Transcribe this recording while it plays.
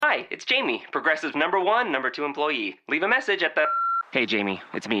Hi, it's Jamie, Progressive's #1, #2 employee. Leave a message at the... Hey, Jamie,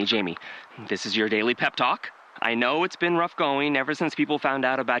 it's me, Jamie. This is your daily pep talk. I know it's been rough going ever since people found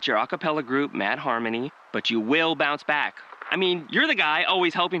out about your a cappella group, Mad Harmony, but you will bounce back. I mean, you're the guy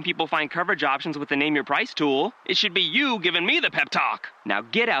always helping people find coverage options with the Name Your Price tool. It should be you giving me the pep talk. Now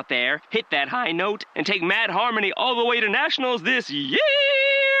get out there, hit that high note, and take Mad Harmony all the way to nationals this year!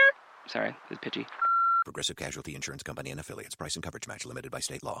 Sorry, it's pitchy. Progressive Casualty Insurance Company and Affiliates. Price and coverage match limited by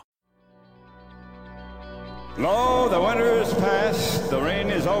state law. Lo, the winter is past, the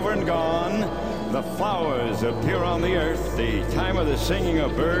rain is over and gone. The flowers appear on the earth, the time of the singing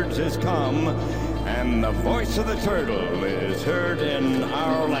of birds is come, and the voice of the turtle is heard in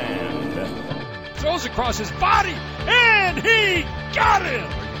our land. Throws across his body, and he got him!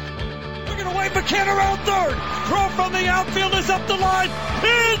 Looking away, McCann around third. Throw from the outfield is up the line.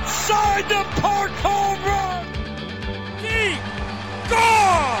 Inside the park, home run! Deep!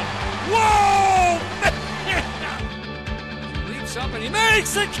 Gone! Whoa! He leaps up and he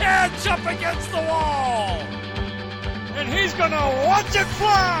makes the catch up against the wall! And he's gonna watch it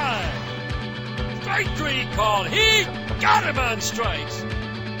fly! Strike three called. He got him on strikes!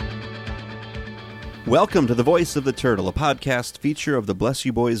 Welcome to The Voice of the Turtle, a podcast feature of the Bless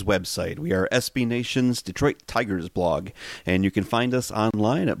You Boys website. We are SB Nation's Detroit Tigers blog, and you can find us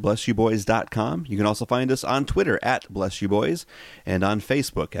online at blessyouboys.com. You can also find us on Twitter at blessyouboys and on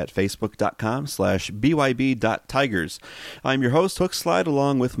Facebook at facebook.com/byb.tigers. I'm your host, HookSlide,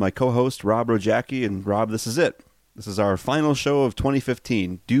 along with my co-host, Rob Rojacki. And Rob, this is it. This is our final show of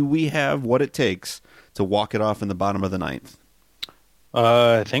 2015. Do we have what it takes to walk it off in the bottom of the ninth?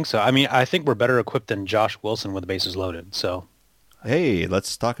 I think so. I mean, I think we're better equipped than Josh Wilson with the bases loaded. So, hey,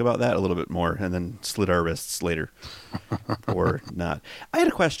 let's talk about that a little bit more and then slit our wrists later. Or not. I had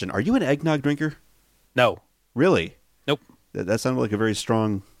a question. Are you an eggnog drinker? No. Really? Nope. That sounded like a very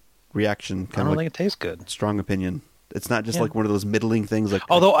strong reaction. I don't think it tastes good. Strong opinion. It's not just like one of those middling things. Like,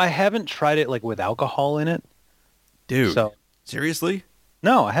 although I haven't tried it like with alcohol in it. Dude, so, seriously?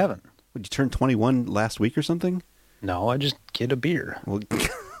 No, I haven't. Would you turn 21 last week or something? No, I just get a beer. Well,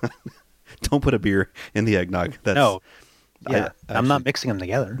 don't put a beer in the eggnog. No. Yeah, I'm not mixing them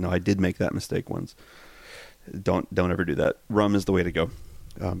together. No, I did make that mistake once. Don't ever do that. Rum is the way to go.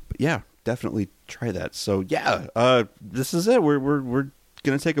 But yeah, definitely try that. So yeah, this is it. We're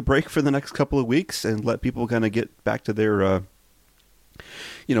gonna take a break for the next couple of weeks and let people kind of get back to their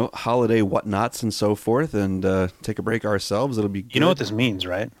holiday whatnots and so forth, and take a break ourselves. It'll be good. You know what this means,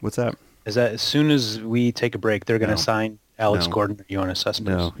 right? What's that? Is that as soon as we take a break, they're going to sign Alex Gordon or Yoenis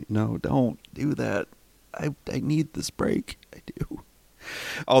Cespedes? No, don't do that. I need this break. I do.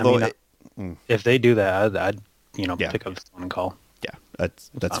 Although, if they do that, I'd pick up the phone and call. Yeah, that's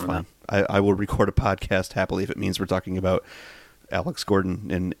fine. I will record a podcast happily if it means we're talking about Alex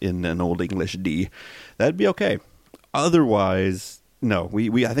Gordon in an old English D. That'd be okay. Otherwise, no,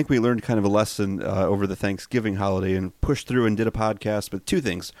 I think we learned kind of a lesson over the Thanksgiving holiday and pushed through and did a podcast. But two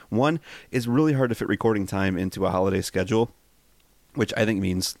things. One, it's really hard to fit recording time into a holiday schedule, which I think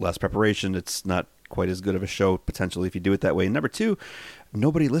means less preparation. It's not quite as good of a show potentially if you do it that way. And number two,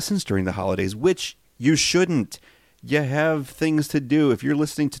 nobody listens during the holidays, which you shouldn't. You have things to do. If you're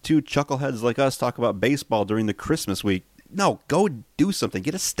listening to two chuckleheads like us talk about baseball during the Christmas week, no, go do something.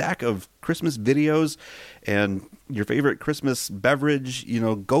 Get a stack of Christmas videos and your favorite Christmas beverage.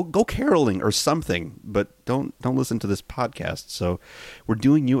 Go caroling or something. But don't listen to this podcast. So we're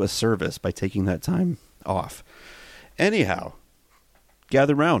doing you a service by taking that time off. Anyhow,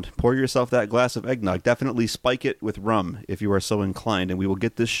 gather round. Pour yourself that glass of eggnog. Definitely spike it with rum if you are so inclined, and we will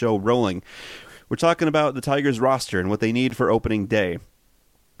get this show rolling. We're talking about the Tigers roster and what they need for opening day.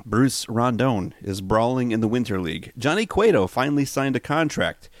 Bruce Rondon is brawling in the Winter League. Johnny Cueto finally signed a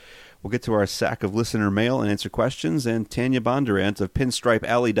contract. We'll get to our sack of listener mail and answer questions, and Tanya Bondurant of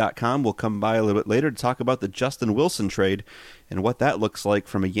PinstripeAlley.com will come by a little bit later to talk about the Justin Wilson trade and what that looks like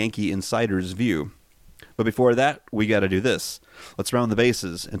from a Yankee insider's view. But before that, we got to do this. Let's round the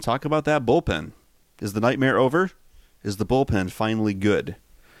bases and talk about that bullpen. Is the nightmare over? Is the bullpen finally good?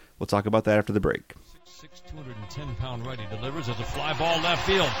 We'll talk about that after the break. 210-pound righty delivers as a fly ball left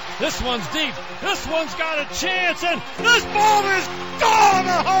field. This one's deep. This one's got a chance, and this ball is gone!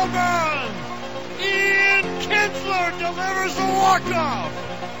 A home run! Ian Kinsler delivers the walk-off.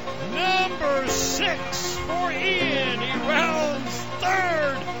 Number 6 for Ian. He rounds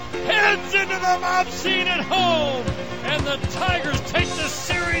third, heads into the mop scene at home, and the Tigers take the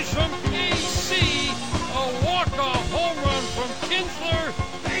series from KC. A walk-off home run from Kinsler,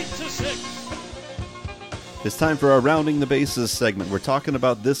 8-6. It's time for our Rounding the Bases segment. We're talking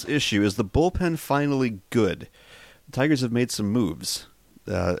about this issue. Is the bullpen finally good? The Tigers have made some moves.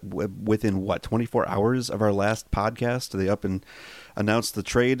 within 24 hours of our last podcast. They up and announced the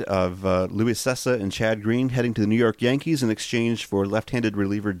trade of Luis Cessa and Chad Green heading to the New York Yankees in exchange for left-handed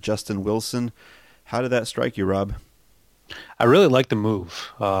reliever Justin Wilson. How did that strike you, Rob? I really like the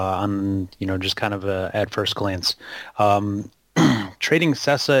move on, just kind of at first glance. Trading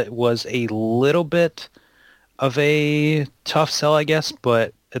Cessa was a little bit of a tough sell, I guess,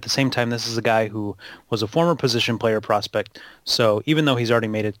 but at the same time, this is a guy who was a former position player prospect. So even though he's already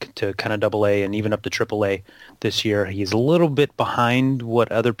made it to kind of AA and even up to AAA this year, he's a little bit behind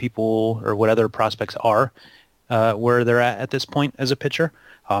what other people or what other prospects are where they're at this point as a pitcher.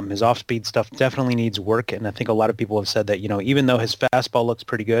 His off-speed stuff definitely needs work, and I think a lot of people have said that, even though his fastball looks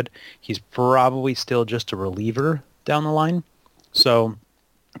pretty good, he's probably still just a reliever down the line. So,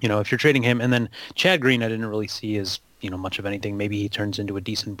 if you're trading him, and then Chad Green I didn't really see as, much of anything. Maybe he turns into a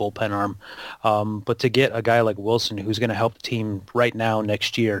decent bullpen arm. But to get a guy like Wilson who's going to help the team right now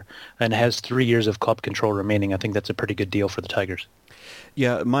next year and has 3 years of club control remaining, I think that's a pretty good deal for the Tigers.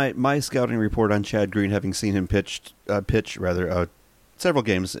 Yeah, my scouting report on Chad Green, having seen him pitch several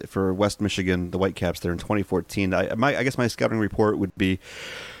games for West Michigan, the Whitecaps there in 2014. I guess my scouting report would be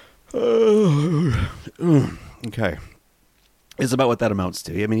okay. Is about what that amounts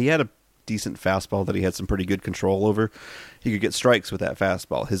to. I mean, he had a decent fastball that he had some pretty good control over. He could get strikes with that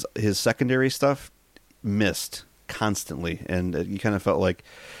fastball. His secondary stuff missed constantly, and you kind of felt like,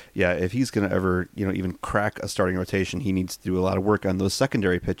 yeah, if he's going to ever, even crack a starting rotation, he needs to do a lot of work on those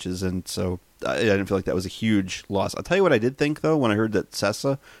secondary pitches, and so I didn't feel like that was a huge loss. I'll tell you what I did think, though, when I heard that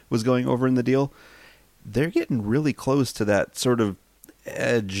Cessa was going over in the deal. They're getting really close to that sort of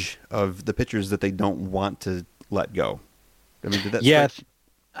edge of the pitchers that they don't want to let go. I mean, did that strike?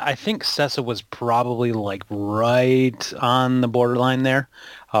 I think Cessa was probably like right on the borderline there.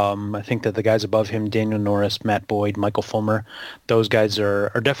 I think that the guys above him, Daniel Norris, Matt Boyd, Michael Fulmer, those guys are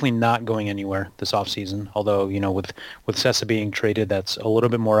definitely not going anywhere this offseason. Although, with Cessa being traded, that's a little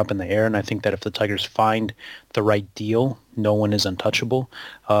bit more up in the air. And I think that if the Tigers find the right deal, no one is untouchable.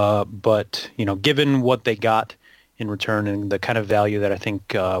 But, given what they got in return and the kind of value that I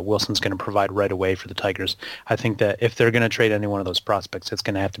think Wilson's going to provide right away for the Tigers, I think that if they're going to trade any one of those prospects, it's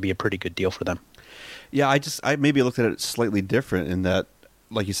going to have to be a pretty good deal for them. Yeah, I maybe looked at it slightly different in that,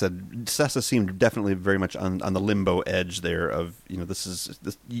 like you said, Cessa seemed definitely very much on the limbo edge there of,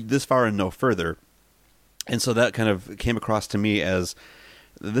 this far and no further. And so that kind of came across to me as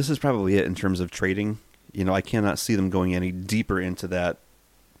this is probably it in terms of trading. I cannot see them going any deeper into that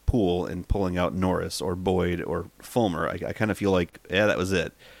pool and pulling out Norris or Boyd or Fulmer. I kind of feel like, yeah, that was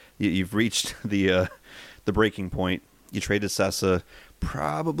it. You've reached the breaking point. You traded Cessa,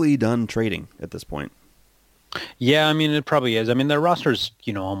 probably done trading at this point. Yeah, I mean, it probably is. I mean, their roster's,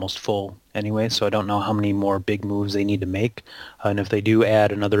 almost full anyway, so I don't know how many more big moves they need to make. And if they do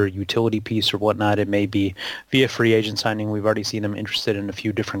add another utility piece or whatnot, it may be via free agent signing. We've already seen them interested in a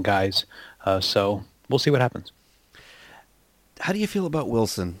few different guys. So we'll see what happens. How do you feel about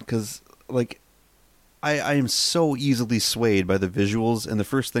Wilson? Because, I am so easily swayed by the visuals, and the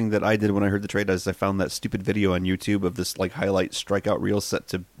first thing that I did when I heard the trade is I found that stupid video on YouTube of this, highlight strikeout reel set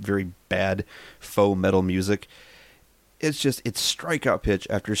to very bad faux metal music. It's strikeout pitch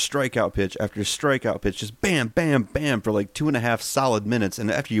after strikeout pitch after strikeout pitch, just bam, bam, bam for 2.5 solid minutes, and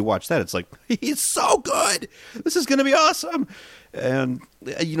after you watch that, it's like, he's so good! This is going to be awesome! And,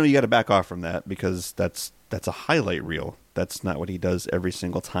 you got to back off from that, because that's a highlight reel. That's not what he does every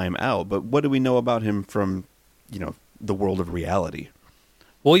single time out. But what do we know about him from, the world of reality?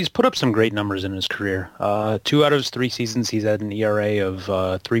 Well, he's put up some great numbers in his career. 2 out of his 3 seasons, he's had an ERA of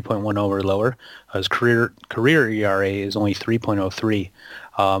 3.10 or lower. His career ERA is only 3.03.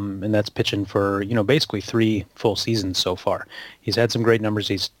 And that's pitching for, basically 3 full seasons so far. He's had some great numbers.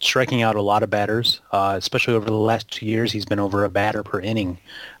 He's striking out a lot of batters, especially over the last 2 years. He's been over a batter per inning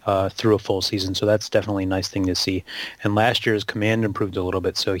through a full season, so that's definitely a nice thing to see. And last year, his command improved a little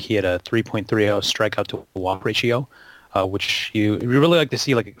bit, so he had a 3.30 strikeout to walk ratio, which you really like to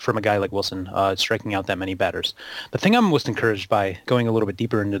see, from a guy like Wilson, striking out that many batters. The thing I'm most encouraged by, going a little bit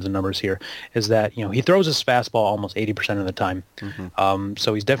deeper into the numbers here, is that he throws his fastball almost 80% of the time. Mm-hmm.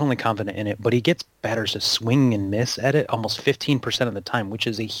 So he's definitely confident in it, but he gets batters to swing and miss at it almost 15% of the time, which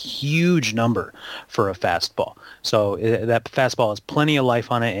is a huge number for a fastball. So that fastball has plenty of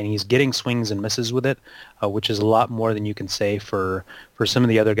life on it, and he's getting swings and misses with it, which is a lot more than you can say for some of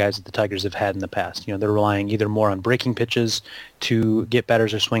the other guys that the Tigers have had in the past. They're relying either more on breaking pitches to get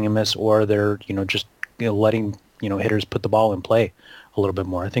batters or swing and miss, or they're just letting hitters put the ball in play a little bit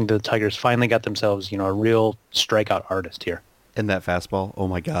more. I think the Tigers finally got themselves a real strikeout artist here. And that fastball, oh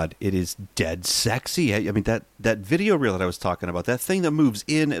my God, it is dead sexy. I mean, that video reel that I was talking about, that thing that moves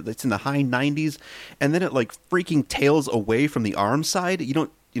in, it's in the high 90s, and then it like freaking tails away from the arm side. I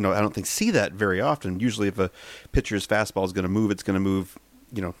don't think see that very often. Usually if a pitcher's fastball is going to move, it's going to move,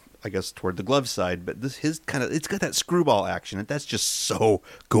 I guess toward the glove side. But it's got that screwball action, and that's just so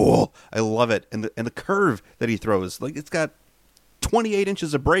cool. I love it. And the curve that he throws, like it's got 28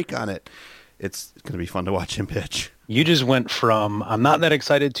 inches of break on it. It's going to be fun to watch him pitch. You just went from I'm not that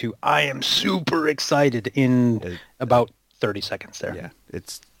excited to I am super excited in about 30 seconds there. Yeah,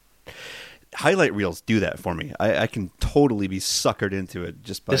 it's highlight reels do that for me. I can totally be suckered into it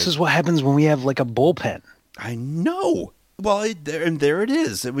just by. This is what happens when we have like a bullpen. I know. Well, there it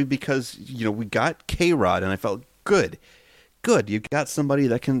is. Because we got K-Rod, and I felt good. You've got somebody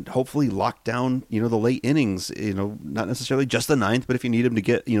that can hopefully lock down, the late innings, not necessarily just the ninth, but if you need him to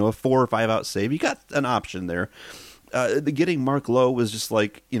get, a 4 or 5 out save, you got an option there. Getting Mark Lowe was just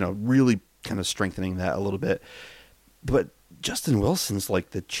like, really kind of strengthening that a little bit. But Justin Wilson's like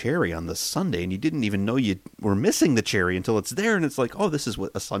the cherry on the sundae, and you didn't even know you were missing the cherry until it's there, and it's like, oh, this is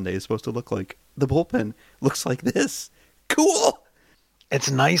what a sundae is supposed to look like. The bullpen looks like this. Cool. It's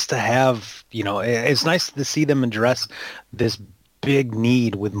nice to have, it's nice to see them address this big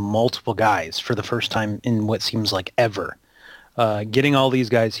need with multiple guys for the first time in what seems like ever. Getting all these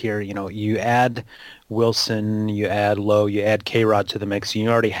guys here, you add Wilson, you add Lowe, you add K-Rod to the mix. You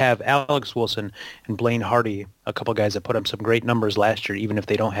already have Alex Wilson and Blaine Hardy, a couple guys that put up some great numbers last year, even if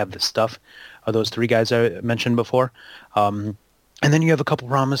they don't have the stuff of those 3 guys I mentioned before. And then you have a couple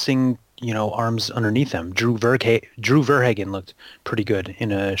promising arms underneath them. Drew Verhagen looked pretty good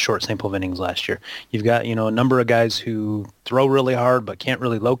in a short sample of innings last year. You've got, a number of guys who throw really hard but can't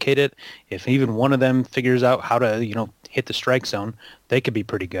really locate it. If even one of them figures out how to, hit the strike zone, they could be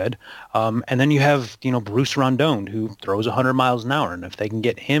pretty good. And then you have, Bruce Rondon, who throws 100 miles an hour. And if they can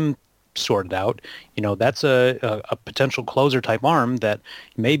get him sorted out, that's a potential closer type arm that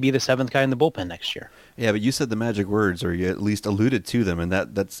may be the 7th guy in the bullpen next year. Yeah, but you said the magic words, or you at least alluded to them, and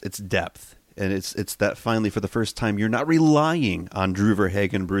that's it's depth. And it's that finally, for the first time, you're not relying on Drew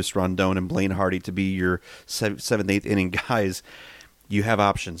Verhagen, Bruce Rondon, and Blaine Hardy to be your 7th, 8th inning guys. You have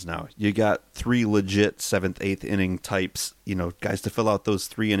options now. You got 3 legit 7th, 8th inning types, guys to fill out those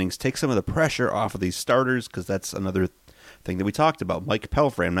 3 innings. Take some of the pressure off of these starters, because that's another thing that we talked about. Mike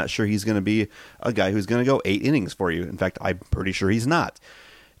Pelfrey, I'm not sure he's going to be a guy who's going to go 8 innings for you. In fact, I'm pretty sure he's not.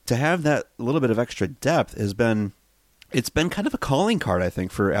 To have that little bit of extra depth it's been kind of a calling card, I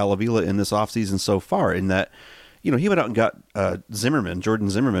think, for Al Avila in this offseason so far, in that, he went out and got Jordan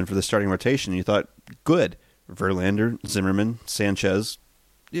Zimmermann for the starting rotation, and you thought, good. Verlander, Zimmermann, Sanchez,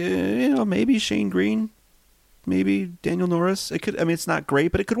 maybe Shane Green, maybe Daniel Norris. It's not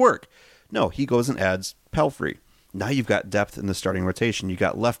great, but it could work. No, he goes and adds Pelfrey. Now you've got depth in the starting rotation. You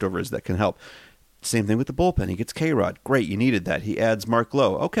got leftovers that can help. Same thing with the bullpen. He gets K-Rod. Great, you needed that. He adds Mark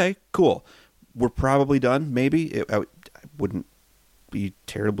Lowe. Okay, cool. We're probably done, maybe. I wouldn't be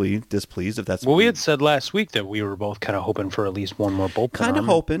terribly displeased if that's... Well, we had said last week that we were both kind of hoping for at least one more bullpen. Kind of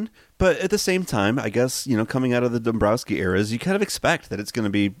hoping, but at the same time, I guess, coming out of the Dombrowski eras, you kind of expect that it's going to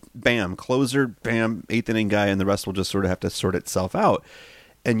be, bam, closer, bam, 8th inning guy, and the rest will just sort of have to sort itself out.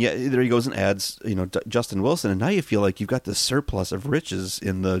 And yet, there he goes and adds, Justin Wilson, and now you feel like you've got this surplus of riches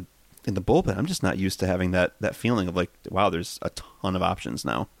in the bullpen. I'm just not used to having that feeling of like, wow, there's a ton of options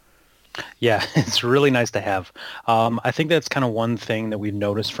now. Yeah, it's really nice to have. I think that's kind of one thing that we've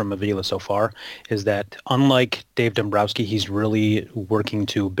noticed from Avila so far is that unlike Dave Dombrowski, he's really working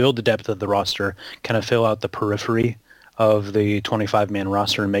to build the depth of the roster, kind of fill out the periphery of the 25-man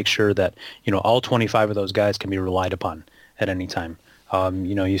roster and make sure that, all 25 of those guys can be relied upon at any time.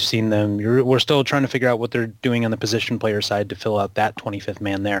 You've seen them. We're still trying to figure out what they're doing on the position player side to fill out that 25th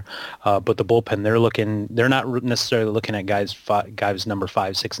man there. But the bullpen, they're not necessarily looking at guys number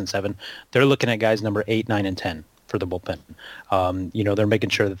 5, 6, and 7. They're looking at guys number 8, 9, and 10 for the bullpen. They're making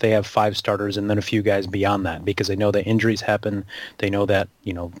sure that they have 5 starters and then a few guys beyond that because they know that injuries happen. They know that,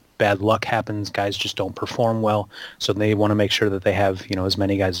 bad luck happens. Guys just don't perform well. So they want to make sure that they have, as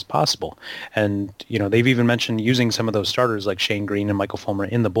many guys as possible. And, they've even mentioned using some of those starters like Shane Green and Michael Fulmer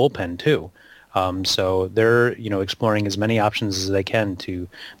in the bullpen too. So they're, exploring as many options as they can to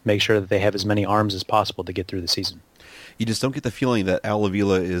make sure that they have as many arms as possible to get through the season. You just don't get the feeling that Al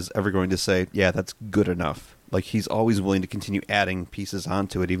Avila is ever going to say, yeah, that's good enough. Like, he's always willing to continue adding pieces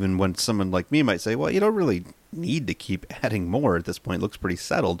onto it, even when someone like me might say, well, you don't really need to keep adding more at this point. It looks pretty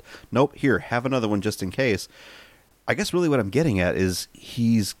settled. Nope, here, have another one just in case. I guess really what I'm getting at is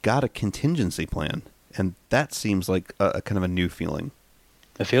he's got a contingency plan, and that seems like a kind of a new feeling.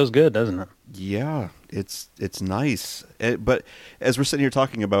 It feels good, doesn't it? Yeah, it's nice. But as we're sitting here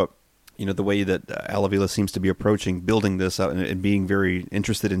talking about, the way that Alavila seems to be approaching building this out and being very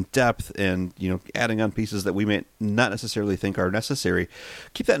interested in depth and, adding on pieces that we may not necessarily think are necessary,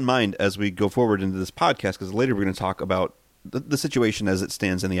 keep that in mind as we go forward into this podcast, because later we're going to talk about the situation as it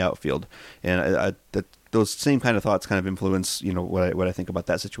stands in the outfield. And those same kind of thoughts kind of influence, what I think about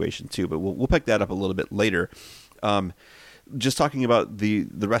that situation too. But we'll pick that up a little bit later. Just talking about the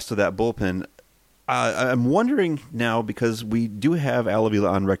rest of that bullpen, I'm wondering now, because we do have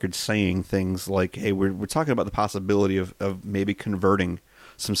Alavila on record saying things like, hey, we're talking about the possibility of maybe converting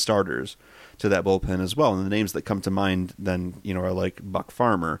some starters to that bullpen as well. And the names that come to mind then, are like Buck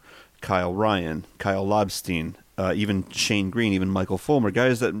Farmer, Kyle Ryan, Kyle Lobstein, even Shane Green, even Michael Fulmer,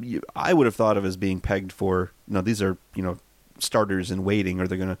 guys that I would have thought of as being pegged for, these are, starters in waiting, or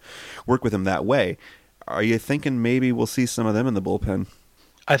they're going to work with him that way. Are you thinking maybe we'll see some of them in the bullpen?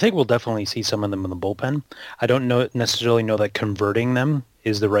 I think we'll definitely see some of them in the bullpen. I don't necessarily know that converting them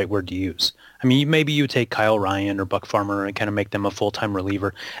is the right word to use. I mean, maybe you take Kyle Ryan or Buck Farmer and kind of make them a full-time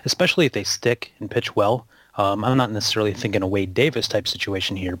reliever, especially if they stick and pitch well. I'm not necessarily thinking a Wade Davis type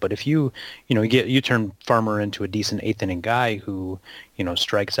situation here, but if you turn Farmer into a decent eighth inning guy who,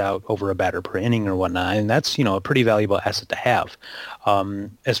 strikes out over a batter per inning or whatnot, and that's, a pretty valuable asset to have.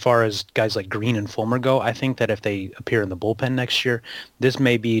 As far as guys like Green and Fulmer go, I think that if they appear in the bullpen next year, this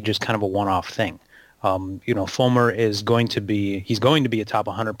may be just kind of a one-off thing. Fulmer is going to be a top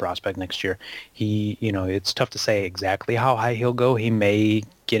 100 prospect next year. It's tough to say exactly how high he'll go. He may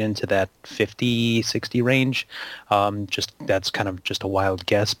get into that 50, 60 range. That's kind of just a wild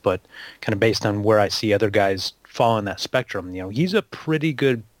guess, but kind of based on where I see other guys fall in that spectrum, he's a pretty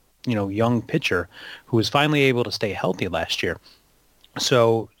good, young pitcher who was finally able to stay healthy last year.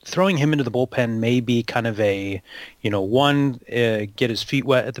 So throwing him into the bullpen may be kind of a, get his feet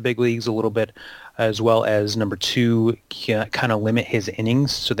wet at the big leagues a little bit, as well as number two, kind of limit his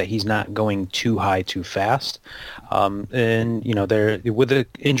innings so that he's not going too high too fast. And, there with the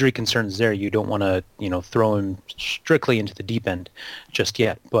injury concerns there, you don't want to, throw him strictly into the deep end just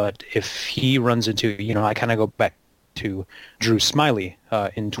yet. But if he runs into, I kind of go back to Drew Smiley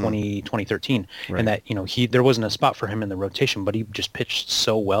in 2013, right. And that there wasn't a spot for him in the rotation, but he just pitched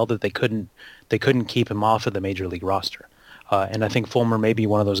so well that they couldn't keep him off of the major league roster. And I think Fulmer may be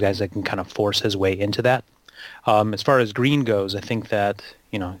one of those guys that can kind of force his way into that. As far as Green goes, I think that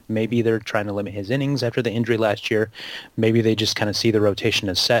maybe they're trying to limit his innings after the injury last year. Maybe they just kind of see the rotation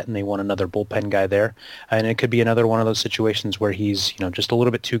as set and they want another bullpen guy there. And it could be another one of those situations where he's just a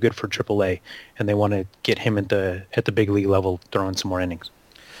little bit too good for AAA, and they want to get him at the big league level throwing some more innings.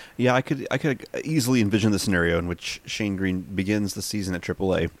 Yeah, I could easily envision the scenario in which Shane Green begins the season at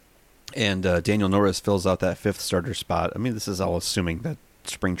AAA, and Daniel Norris fills out that fifth starter spot. I mean, this is all assuming that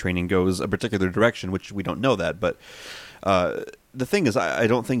spring training goes a particular direction, which we don't know that, but the thing is, I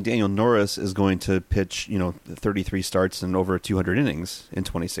don't think Daniel Norris is going to pitch, 33 starts and over 200 innings in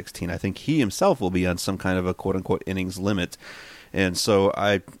 2016. I think he himself will be on some kind of a quote-unquote innings limit. And so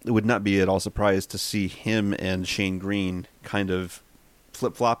I would not be at all surprised to see him and Shane Green kind of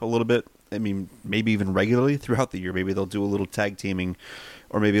flip-flop a little bit. I mean, maybe even regularly throughout the year. Maybe they'll do a little tag teaming,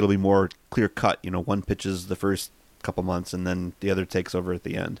 or maybe it'll be more clear-cut. One pitches the first couple months and then the other takes over at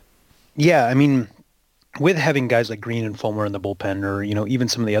the end. Yeah, I mean, with having guys like Green and Fulmer in the bullpen, or even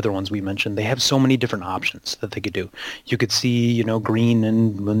some of the other ones we mentioned, they have so many different options that they could do. You could see Green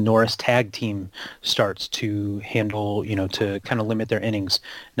and Norris tag team starts to handle, to kind of limit their innings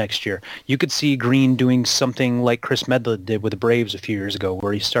next year. You could see Green doing something like Chris Medley did with the Braves a few years ago,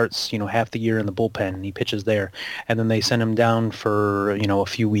 where he starts half the year in the bullpen and he pitches there, and then they send him down for a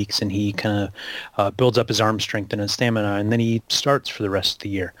few weeks and he kind of builds up his arm strength and his stamina, and then he starts for the rest of the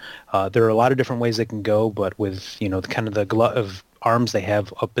year. There are a lot of different ways they can go, but with kind of the glut of arms they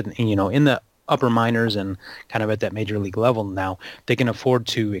have up in in the upper minors and kind of at that major league level now, they can afford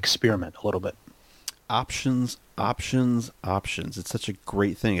to experiment a little bit. Options. It's such a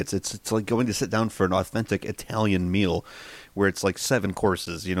great thing. It's like going to sit down for an authentic Italian meal, where it's like 7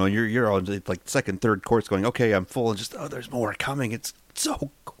 courses. You're on like second, third course, going, okay, I'm full, and just there's more coming. It's so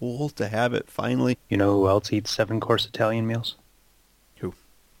cool to have it finally. You know who else eats 7-course Italian meals? Who?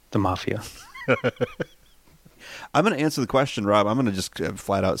 The mafia. I'm going to answer the question, Rob. I'm going to just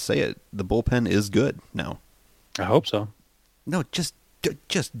flat out say it. The bullpen is good now. I hope so. No, just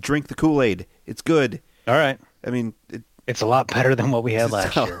drink the Kool-Aid. It's good. All right. I mean, it's a lot better than what we had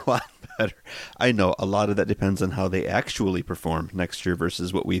last year. A lot better. I know a lot of that depends on how they actually perform next year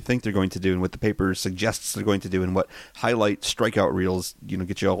versus what we think they're going to do and what the paper suggests they're going to do and what highlight strikeout reels,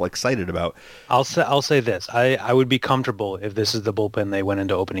 get you all excited about. I'll say this. I would be comfortable if this is the bullpen they went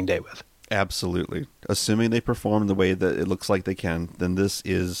into opening day with. Absolutely. Assuming they perform the way that it looks like they can, then this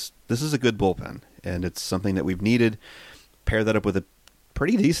is a good bullpen, and it's something that we've needed. Pair that up with a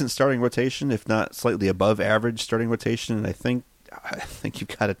pretty decent starting rotation, if not slightly above average starting rotation, and I think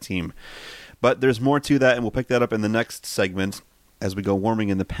you've got a team. But there's more to that, and we'll pick that up in the next segment as we go warming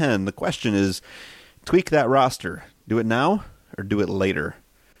in the pen. The question is, tweak that roster. Do it now or do it later?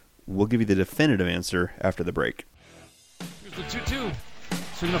 We'll give you the definitive answer after the break. Here's the 2-2.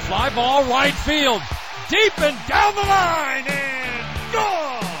 Swing the fly ball, right field. Deep and down the line, and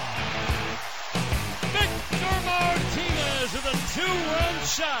gone! Victor Martinez with a 2-run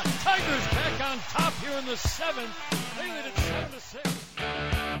shot. Tigers back on top here in the 7th. They lead it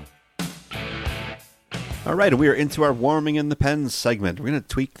 7-6. All right, we are into our warming in the pen segment. We're going to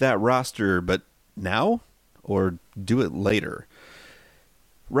tweak that roster, but now or do it later?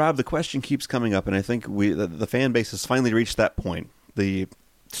 Rob, the question keeps coming up, and I think the fan base has finally reached that point. The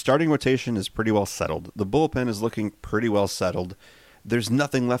starting rotation is pretty well settled. The bullpen is looking pretty well settled. There's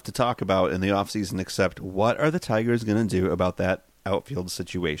nothing left to talk about in the offseason except what are the Tigers going to do about that outfield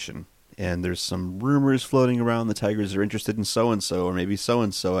situation. And there's some rumors floating around the Tigers are interested in so-and-so or maybe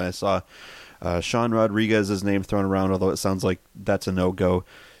so-and-so. I saw Sean Rodriguez's name thrown around, although it sounds like that's a no-go.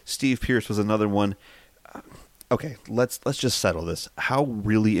 Steve Pearce was another one. Okay, let's just settle this. How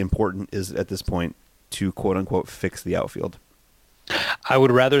really important is it at this point to quote-unquote fix the outfield? I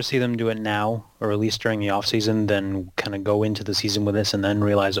would rather see them do it now, or at least during the offseason, than kind of go into the season with this and then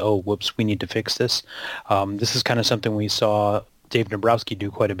realize, oh, whoops, we need to fix this. This is kind of something we saw Dave Dombrowski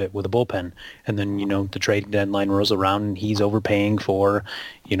do quite a bit with a bullpen. And then, the trade deadline rolls around and he's overpaying for,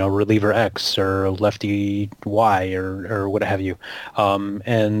 reliever X or lefty Y or what have you.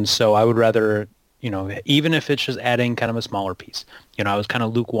 And so I would rather, even if it's just adding kind of a smaller piece. I was kind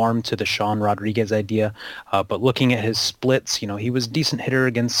of lukewarm to the Sean Rodriguez idea, but looking at his splits, he was a decent hitter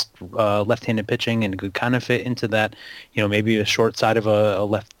against left-handed pitching and could kind of fit into that, maybe a short side of a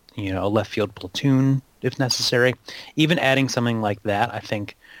left field platoon if necessary. Even adding something like that, I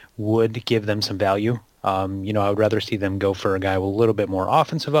think, would give them some value. I would rather see them go for a guy with a little bit more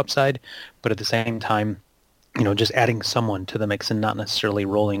offensive upside, but at the same time, just adding someone to the mix and not necessarily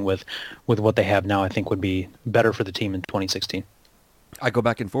rolling with what they have now, I think would be better for the team in 2016. I go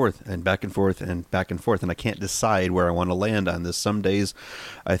back and forth and back and forth and back and forth, and I can't decide where I want to land on this. Some days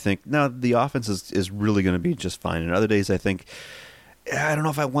I think, no, the offense is really going to be just fine. And other days I think, I don't know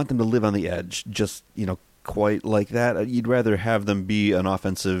if I want them to live on the edge, just, quite like that. You'd rather have them be an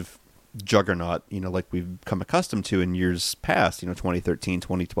offensive juggernaut, like we've come accustomed to in years past, 2013,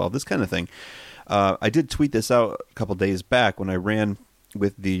 2012, this kind of thing. I did tweet this out a couple days back when I ran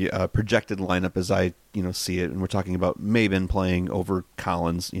with the projected lineup as I, see it, and we're talking about Maben playing over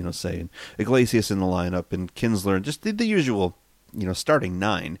Collins, say, and Iglesias in the lineup, and Kinsler, and just the usual, starting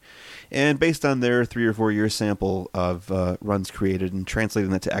 9. And based on their 3 or 4 year sample of runs created and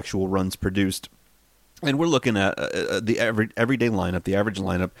translating that to actual runs produced, and we're looking at the everyday lineup, the average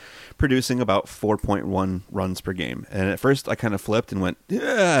lineup, producing about 4.1 runs per game. And at first I kind of flipped and went,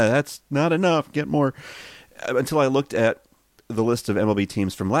 yeah, that's not enough, get more. Until I looked at the list of MLB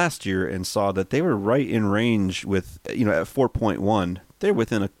teams from last year and saw that they were right in range with, at 4.1, they're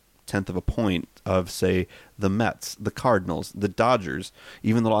within a tenth of a point of, say, the Mets, the Cardinals, the Dodgers,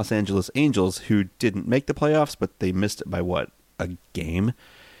 even the Los Angeles Angels, who didn't make the playoffs, but they missed it by, a game?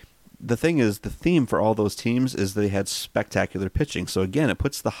 The thing is, the theme for all those teams is they had spectacular pitching. So again, it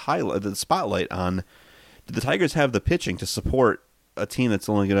puts the spotlight on, do the Tigers have the pitching to support a team that's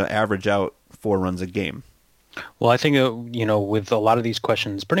only going to average out 4 runs a game? Well, I think, with a lot of these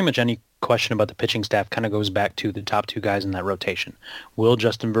questions, pretty much any question about the pitching staff kind of goes back to the top 2 guys in that rotation. Will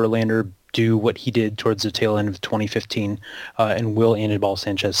Justin Verlander do what he did towards the tail end of 2015, and will Anibal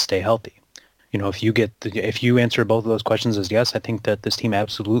Sanchez stay healthy? If you answer both of those questions as yes, I think that this team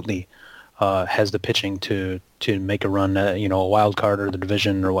absolutely has the pitching to make a run, a wild card or the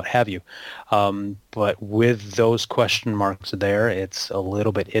division or what have you. But with those question marks there, it's a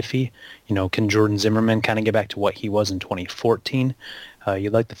little bit iffy. Can Jordan Zimmermann kind of get back to what he was in 2014?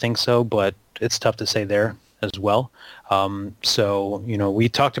 You'd like to think so, but it's tough to say there as well. So, we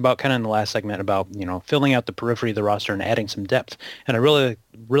talked about kind of in the last segment about, filling out the periphery of the roster and adding some depth. And I really,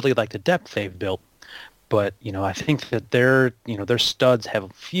 really like the depth they've built. But, I think that their studs have a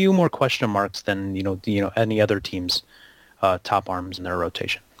few more question marks than, any other team's top arms in their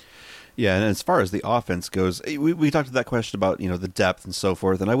rotation. Yeah, and as far as the offense goes, we talked to that question about, the depth and so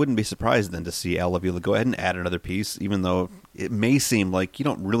forth, and I wouldn't be surprised then to see Al Avila go ahead and add another piece, even though it may seem like you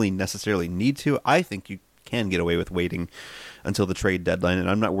don't really necessarily need to. I think you can get away with waiting until the trade deadline, and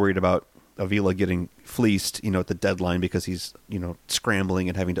I'm not worried about Avila getting fleeced, at the deadline because he's, scrambling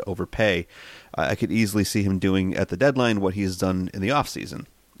and having to overpay. I could easily see him doing at the deadline what he's done in the offseason,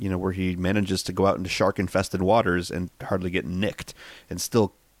 where he manages to go out into shark-infested waters and hardly get nicked and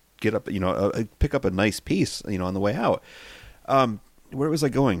still get up, pick up a nice piece, on the way out. Where was I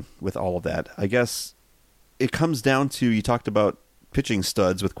going with all of that? I guess it comes down to, you talked about pitching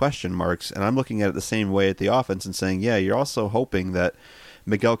studs with question marks, and I'm looking at it the same way at the offense and saying, yeah, you're also hoping that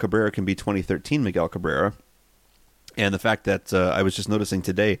Miguel Cabrera can be 2013 Miguel Cabrera. And the fact that I was just noticing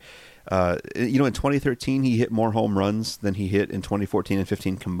today, in 2013, he hit more home runs than he hit in 2014 and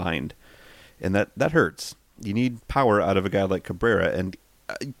 15 combined. And that hurts. You need power out of a guy like Cabrera. And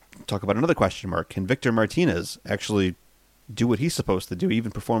talk about another question mark. Can Victor Martinez actually do what he's supposed to do,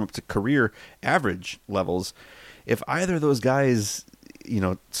 even perform up to career average levels? If either of those guys,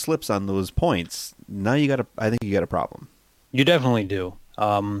 slips on those points, now I think you got a problem. You definitely do.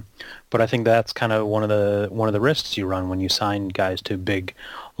 But I think that's kind of one of the risks you run when you sign guys to big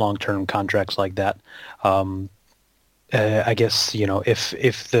long-term contracts like that. I guess,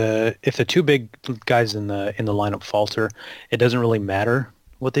 if the two big guys in the lineup falter, it doesn't really matter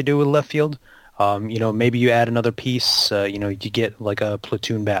what they do with left field. Maybe you add another piece, you get like a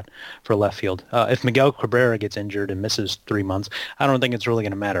platoon bat for left field. If Miguel Cabrera gets injured and misses 3 months, I don't think it's really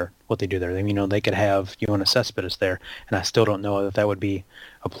going to matter what they do there. They could have Yoenis Cespedes there, and I still don't know if that would be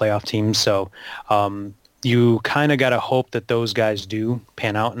a playoff team. So you kind of got to hope that those guys do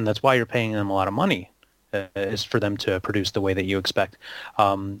pan out, and that's why you're paying them a lot of money, is for them to produce the way that you expect.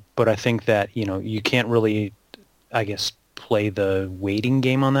 But I think that, you can't really, I guess, play the waiting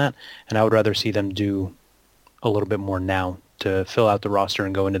game on that, and I would rather see them do a little bit more now to fill out the roster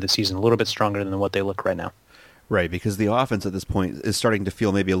and go into the season a little bit stronger than what they look right now. Right, because the offense at this point is starting to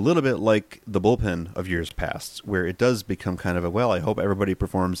feel maybe a little bit like the bullpen of years past, where it does become kind of I hope everybody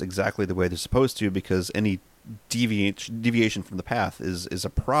performs exactly the way they're supposed to, because any deviation from the path is a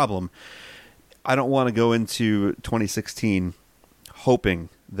problem. I don't want to go into 2016 hoping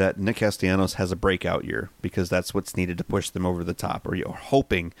that Nick Castellanos has a breakout year, because that's what's needed to push them over the top, or you're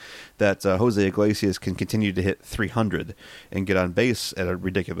hoping that Jose Iglesias can continue to hit 300 and get on base at a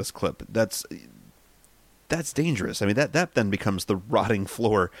ridiculous clip. That's dangerous. I mean, that then becomes the rotting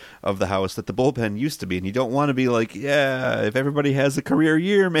floor of the house that the bullpen used to be, and you don't want to be like, yeah, if everybody has a career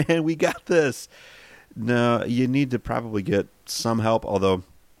year, man, we got this. No, you need to probably get some help, although,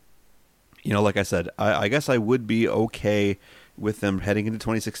 like I said, I guess I would be okay with them heading into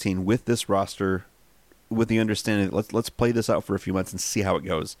 2016 with this roster, with the understanding that let's play this out for a few months and see how it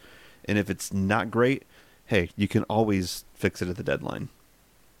goes. And if it's not great, hey, you can always fix it at the deadline.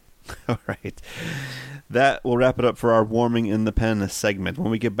 All right. That will wrap it up for our warming in the pen segment.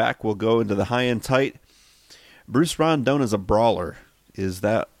 When we get back, we'll go into the high and tight. Bruce Rondon is a brawler. Is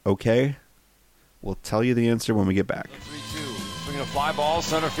that okay? We'll tell you the answer when we get back. 3-2. Swinging a fly ball,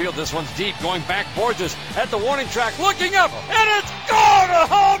 center field. This one's deep, going back Borges at the warning track, looking up, and it's gone! A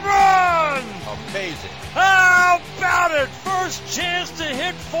home run! Amazing. How about it? First chance to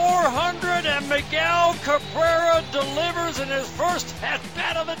hit 400, and Miguel Cabrera delivers in his first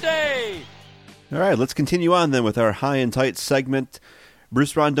at-bat of the day. All right, let's continue on then with our high and tight segment.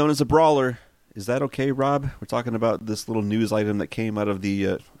 Bruce Rondon is a brawler. Is that okay, Rob? We're talking about this little news item that came out of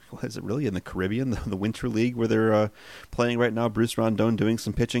the, is it really in the Caribbean, the Winter League, where they're playing right now. Bruce Rondon doing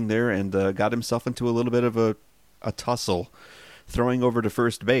some pitching there, and got himself into a little bit of a tussle, throwing over to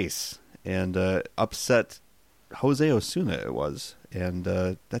first base, and upset Jose Osuna, it was. And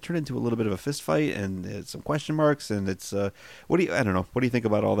that turned into a little bit of a fist fight and some question marks, and it's, I don't know, what do you think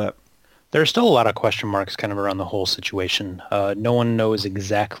about all that? There's still a lot of question marks kind of around the whole situation. No one knows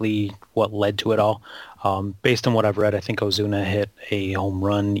exactly what led to it all. Based on what I've read, I think Ozuna hit a home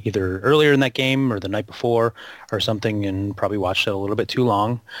run either earlier in that game or the night before or something, and probably watched it a little bit too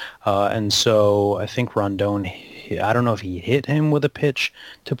long. And so I think Rondon, I don't know if he hit him with a pitch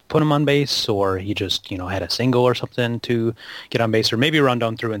to put him on base, or he just, had a single or something to get on base, or maybe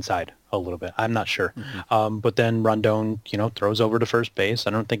Rondon threw inside a little bit. I'm not sure. Mm-hmm. But then Rondon, throws over to first base. I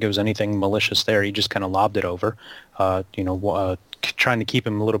don't think it was anything malicious there. He just kind of lobbed it over, trying to keep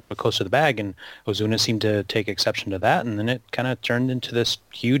him a little bit closer to the bag, and Ozuna seemed to take exception to that, and then it kind of turned into this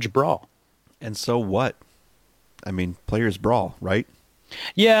huge brawl. And so what? I mean, players brawl, right?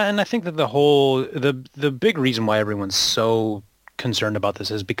 Yeah, and I think that the big reason why everyone's so concerned about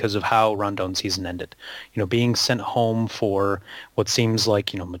this is because of how Rondon's season ended. Being sent home for what seems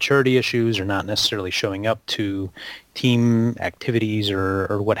like, maturity issues or not necessarily showing up to team activities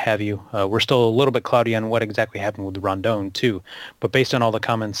or what have you. We're still a little bit cloudy on what exactly happened with Rondon too. But based on all the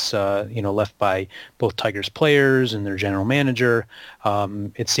comments, left by both Tigers players and their general manager,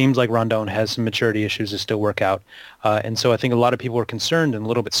 it seems like Rondon has some maturity issues to still work out. And so I think a lot of people were concerned and a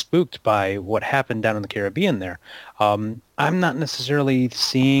little bit spooked by what happened down in the Caribbean there. I'm not necessarily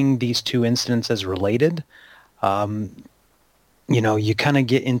seeing these two incidents as related. You kind of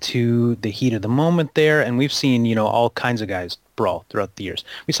get into the heat of the moment there, and we've seen, all kinds of guys brawl throughout the years.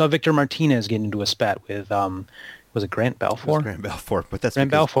 We saw Victor Martinez get into a spat with, was it Grant Balfour? It was Grant Balfour, but that's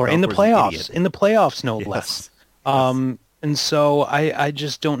Grant Balfour in the playoffs. In the playoffs, no yes. less. Yes. And so I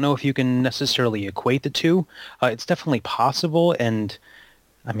just don't know if you can necessarily equate the two. It's definitely possible, and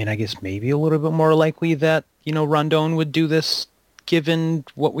I mean, I guess maybe a little bit more likely that, Rondon would do this given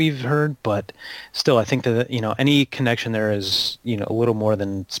what we've heard, but still, I think that, any connection there is, a little more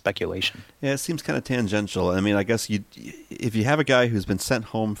than speculation. Yeah, it seems kind of tangential. I mean, I guess if you have a guy who's been sent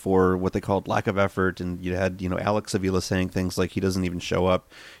home for what they called lack of effort, and you had, Alex Avila saying things like he doesn't even show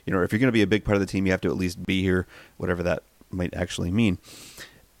up, or if you're going to be a big part of the team, you have to at least be here, whatever that might actually mean.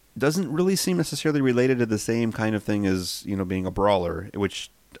 Doesn't really seem necessarily related to the same kind of thing as, being a brawler,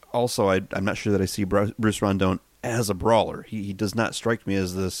 which also I'm not sure that I see Bruce Rondon as a brawler. He does not strike me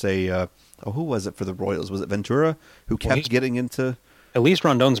as who was it for the Royals? Was it Ventura who kept getting into... At least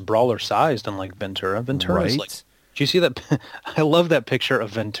Rondon's brawler sized, unlike Ventura. Ventura's right. Do you see that? I love that picture of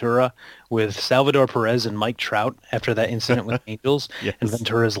Ventura with Salvador Perez and Mike Trout after that incident with Angels. Yes. And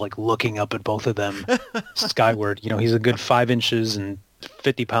Ventura's looking up at both of them skyward. He's a good 5 inches and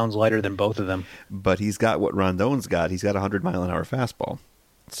 50 pounds lighter than both of them. But he's got what Rondon's got. He's got a 100-mile-an-hour fastball.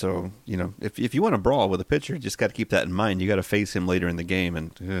 So, if you want to brawl with a pitcher, you just got to keep that in mind. You got to face him later in the game,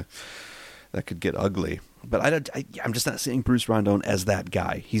 and that could get ugly. But I'm just not seeing Bruce Rondon as that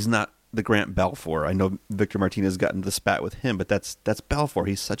guy. He's not the Grant Balfour. I know Victor Martinez got into the spat with him, but that's Balfour.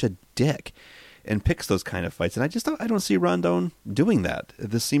 He's such a dick and picks those kind of fights. And I don't see Rondon doing that.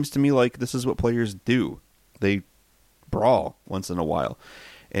 This seems to me like this is what players do. They brawl once in a while.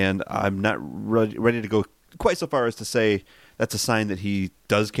 And I'm not ready to go quite so far as to say that's a sign that he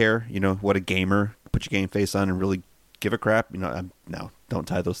does care, what a gamer, put your game face on and really give a crap. No, don't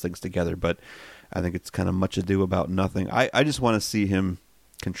tie those things together, but I think it's kind of much ado about nothing. I just want to see him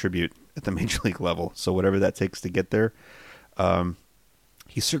contribute at the major league level. So whatever that takes to get there.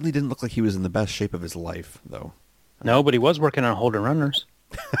 He certainly didn't look like he was in the best shape of his life, though. No, but he was working on holding runners.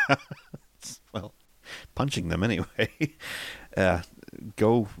 Well, punching them anyway.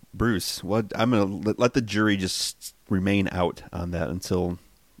 Go Bruce. I'm going to let the jury just remain out on that until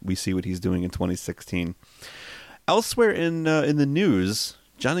we see what he's doing in 2016. Elsewhere in the news,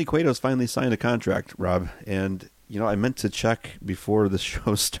 Johnny Cueto's finally signed a contract, Rob. And, I meant to check before the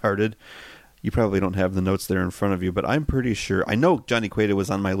show started. You probably don't have the notes there in front of you, but I'm pretty sure. I know Johnny Cueto was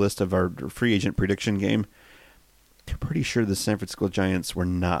on my list of our free agent prediction game. I'm pretty sure the San Francisco Giants were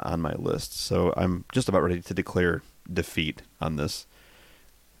not on my list. So I'm just about ready to declare defeat on this.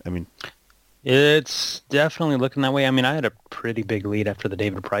 I mean, it's definitely looking that way. I mean, I had a pretty big lead after the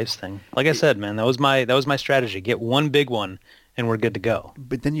David Price thing. Like I said, man, that was my strategy. Get one big one, and we're good to go.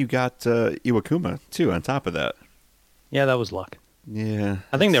 But then you got Iwakuma too on top of that. Yeah, that was luck. Yeah,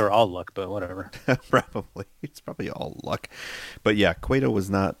 I think they were all luck, but whatever. Probably, it's probably all luck. But yeah, Cueto was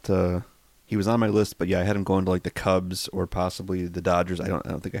not. He was on my list, but yeah, I had him going to the Cubs or possibly the Dodgers. I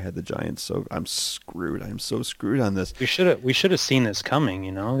don't think I had the Giants, so I'm screwed. I'm so screwed on this. We should have seen this coming.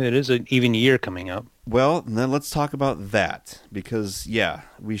 It is an even year coming up. Well, then let's talk about that because yeah,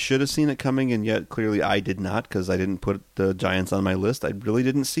 we should have seen it coming, and yet clearly I did not because I didn't put the Giants on my list. I really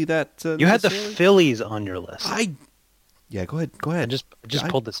didn't see that. You had the Phillies on your list. Yeah, go ahead. I just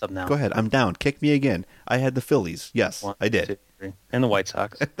pulled this up now. Go ahead. I'm down. Kick me again. I had the Phillies. Yes, 1, I did. 2, 3. And the White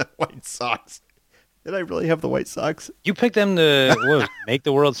Sox. The White Sox. Did I really have the White Sox? You picked them to make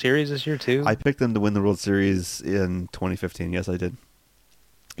the World Series this year too? I picked them to win the World Series in 2015. Yes, I did.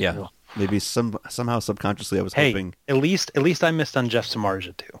 Yeah. Cool. Maybe somehow subconsciously I was hoping. At least I missed on Jeff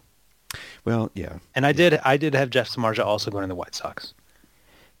Samardzija too. Well, yeah. And I did have Jeff Samardzija also going to the White Sox.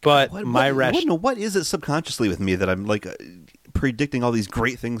 But what is it subconsciously with me that I'm predicting all these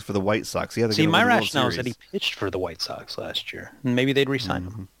great things for the White Sox? Yeah, see, my rationale is that he pitched for the White Sox last year, and maybe they'd re-sign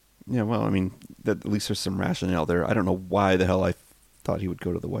him. Yeah, well, I mean, at least there's some rationale there. I don't know why the hell I thought he would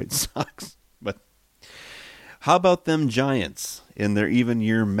go to the White Sox, but how about them Giants in their even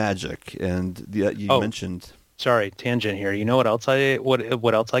year magic? And you mentioned. Sorry, tangent here. You know what else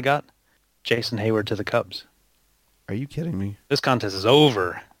I got? Jason Hayward to the Cubs. Are you kidding me? This contest is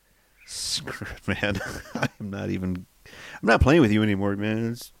over. Screw it, man. I'm not playing with you anymore,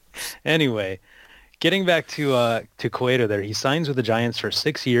 man. Anyway, getting back to Cueto there, he signs with the Giants for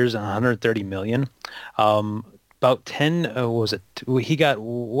 6 years and $130 million. About 10, what was it? What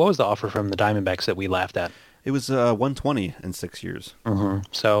was the offer from the Diamondbacks that we laughed at? It was $120 in 6 years. Mm-hmm.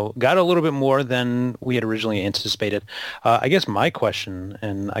 So got a little bit more than we had originally anticipated. I guess my question,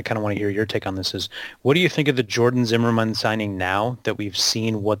 and I kind of want to hear your take on this, is what do you think of the Jordan Zimmermann signing now that we've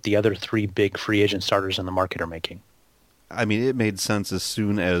seen what the other three big free agent starters in the market are making? I mean, it made sense as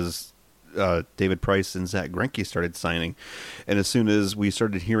soon as David Price and Zach Greinke started signing, and as soon as we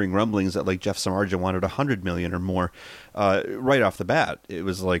started hearing rumblings that like Jeff Samardzija wanted $100 million or more, right off the bat, it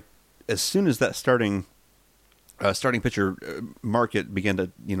was like as soon as that starting pitcher market began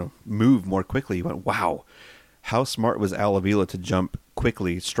to move more quickly, you went, wow, how smart was Al Avila to jump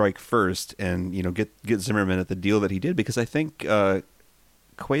quickly, strike first, and get Zimmermann at the deal that he did, because I think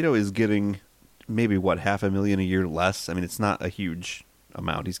Cueto is getting maybe $500,000 a year less. I mean, it's not a huge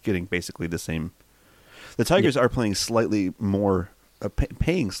amount. He's getting basically the same. The Tigers are playing slightly more,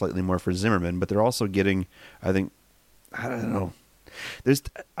 paying slightly more for Zimmermann, but they're also getting, I think, I don't know.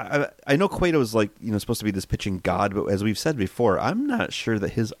 I know Cueto is supposed to be this pitching god, but as we've said before, I'm not sure that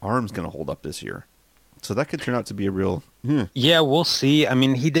his arm's going to hold up this year. So that could turn out to be a real. Yeah, we'll see. I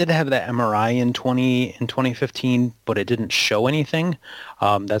mean, he did have that MRI in 2015, but it didn't show anything.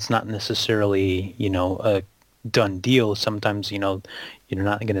 That's not necessarily a done deal. Sometimes you're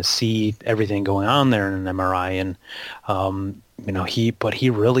not going to see everything going on there in an MRI, and he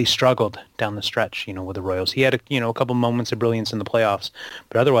really struggled down the stretch, with the Royals. He had a couple moments of brilliance in the playoffs,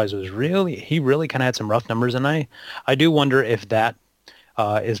 but otherwise he really kind of had some rough numbers, and I do wonder if that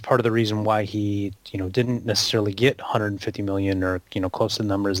is part of the reason why he didn't necessarily get $150 million or close to the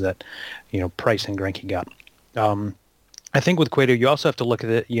numbers that Price and Greinke got. I think with Cueto, you also have to look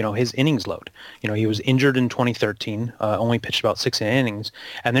at his innings load. He was injured in 2013, only pitched about 6 innings,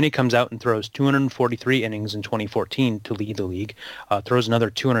 and then he comes out and throws 243 innings in 2014 to lead the league, throws another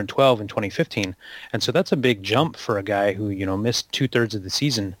 212 in 2015. And so that's a big jump for a guy who, missed 2/3 of the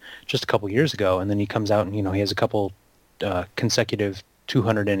season just a couple years ago, and then he comes out and, he has a couple consecutive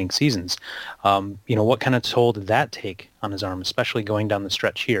 200-inning seasons. What kind of toll did that take on his arm, especially going down the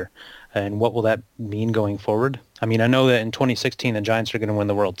stretch here? And what will that mean going forward? I mean, I know that in 2016 the Giants are going to win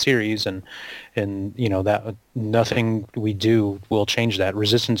the World Series, and that nothing we do will change that.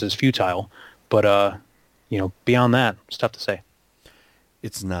 Resistance is futile, but beyond that, it's tough to say.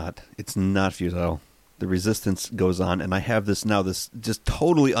 It's not futile. The resistance goes on, and I have this just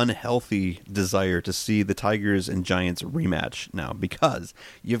totally unhealthy desire to see the Tigers and Giants rematch now, because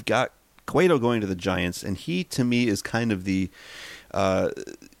you've got Cueto going to the Giants, and he to me is kind of the.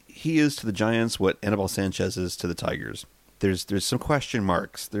 He is to the Giants what Anibal Sanchez is to the Tigers. There's some question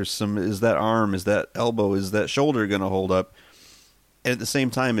marks. Is that arm, is that elbow, is that shoulder going to hold up? And at the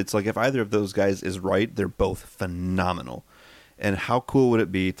same time, it's like if either of those guys is right, they're both phenomenal. And how cool would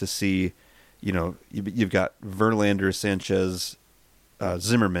it be to see, you've got Verlander, Sanchez,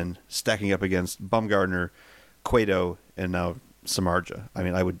 Zimmermann stacking up against Bumgarner, Cueto, and now Samardzija. I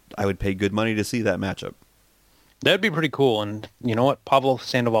mean, I would pay good money to see that matchup. That'd be pretty cool. And you know what? Pablo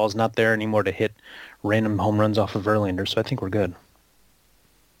Sandoval is not there anymore to hit random home runs off of Verlander, so I think we're good.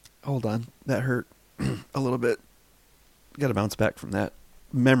 Hold on. That hurt a little bit. Got to bounce back from that.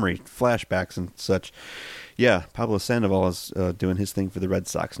 Memory, flashbacks and such. Yeah, Pablo Sandoval is doing his thing for the Red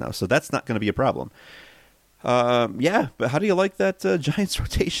Sox now, so that's not going to be a problem. Yeah, but how do you like that Giants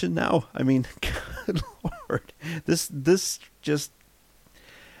rotation now? I mean, good Lord. This just...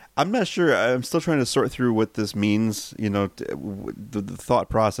 I'm not sure. I'm still trying to sort through what this means, the thought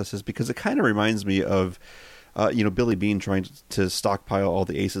processes, because it kind of reminds me of, Billy Beane trying to stockpile all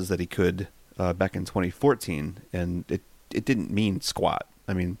the aces that he could back in 2014, and it didn't mean squat.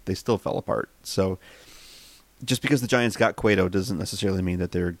 I mean, they still fell apart. So just because the Giants got Cueto doesn't necessarily mean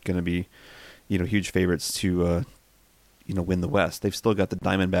that they're going to be, huge favorites to, win the West. They've still got the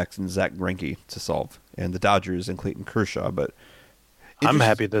Diamondbacks and Zach Greinke to solve, and the Dodgers and Clayton Kershaw, but... I'm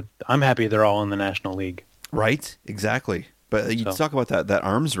happy they're all in the National League. Right, exactly. But you talk about that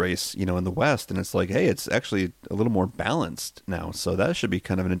arms race, in the West, and it's like, hey, it's actually a little more balanced now. So that should be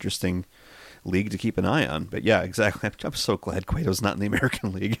kind of an interesting league to keep an eye on. But yeah, exactly. I'm so glad Cueto's not in the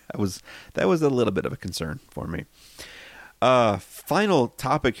American League. That was a little bit of a concern for me. Final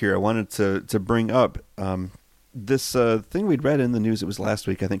topic here I wanted to bring up. This thing we'd read in the news, it was last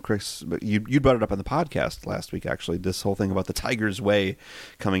week, I think, Chris, you brought it up on the podcast last week, actually, this whole thing about the Tigers Way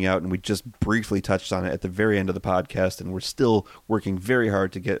coming out, and we just briefly touched on it at the very end of the podcast, and we're still working very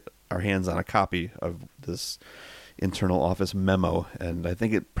hard to get our hands on a copy of this internal office memo, and I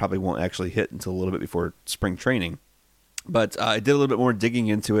think it probably won't actually hit until a little bit before spring training. But I did a little bit more digging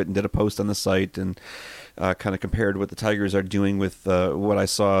into it and did a post on the site and kind of compared what the Tigers are doing with what I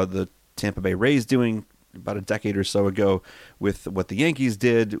saw the Tampa Bay Rays doing about a decade or so ago, with what the Yankees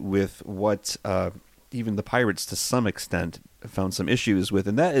did, with what even the Pirates to some extent found some issues with.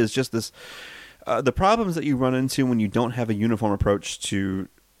 And that is just this the problems that you run into when you don't have a uniform approach to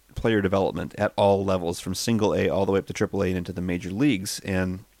player development at all levels, from single A all the way up to triple A and into the major leagues.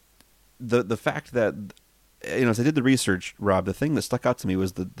 And the fact that, as I did the research, Rob, the thing that stuck out to me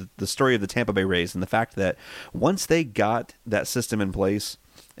was the story of the Tampa Bay Rays, and the fact that once they got that system in place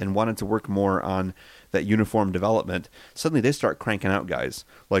and wanted to work more on that uniform development, suddenly they start cranking out guys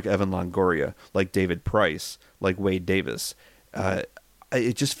like Evan Longoria, like David Price, like Wade Davis.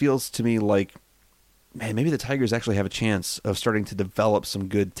 It just feels to me like, man, maybe the Tigers actually have a chance of starting to develop some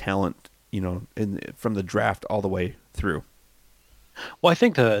good talent, from the draft all the way through. Well, I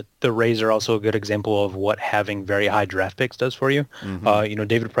think the Rays are also a good example of what having very high draft picks does for you. Mm-hmm.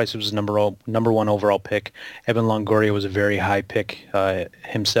 David Price was number one overall pick. Evan Longoria was a very high pick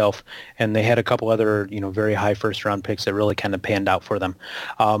himself, and they had a couple other very high first round picks that really kind of panned out for them.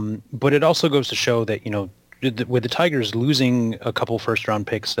 But it also goes to show that with the Tigers losing a couple first-round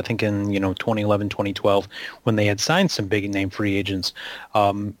picks, I think in 2011, 2012, when they had signed some big-name free agents,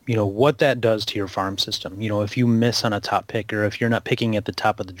 what that does to your farm system. If you miss on a top pick, or if you're not picking at the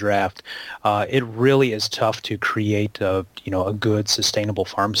top of the draft, it really is tough to create a good, sustainable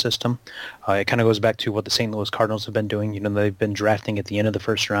farm system. It kind of goes back to what the St. Louis Cardinals have been doing. They've been drafting at the end of the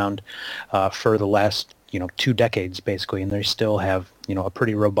first round for the last 2 decades basically, and they still have a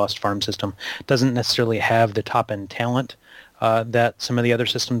pretty robust farm system. Doesn't necessarily have the top end talent that some of the other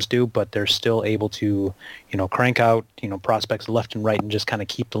systems do, but they're still able to crank out prospects left and right and just kind of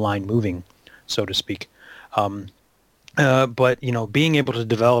keep the line moving, so to speak. But being able to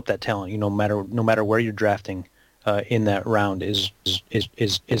develop that talent, no matter where you're drafting in that round is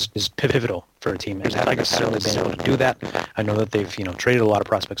pivotal for a team. And haven't necessarily been able to do that. I know that they've traded a lot of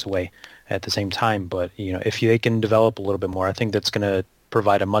prospects away at the same time, but if they can develop a little bit more, I think that's going to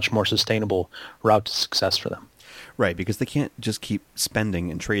provide a much more sustainable route to success for them. Right, because they can't just keep spending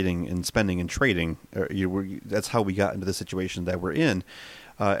and trading and spending and trading. That's how we got into the situation that we're in,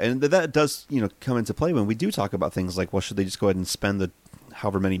 and that does come into play when we do talk about things like, well, should they just go ahead and spend the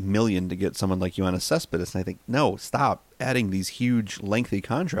however many million to get someone like Yoenis Cespedes? And I think, no, stop adding these huge, lengthy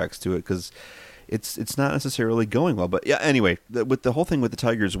contracts to it, because it's not necessarily going well. But yeah, anyway, with the whole thing with the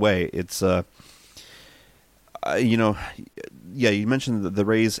Tigers' way, it's you mentioned that the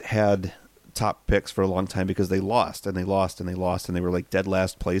Rays had top picks for a long time because they lost and they lost and they lost, and they were like dead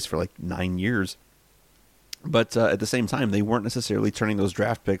last place for like 9 years. But at the same time, they weren't necessarily turning those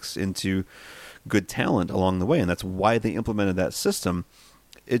draft picks into good talent along the way, and that's why they implemented that system.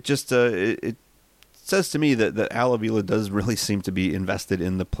 It just it says to me that Al Avila does really seem to be invested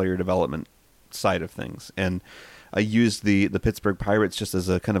in the player development side of things. And I used the Pittsburgh Pirates just as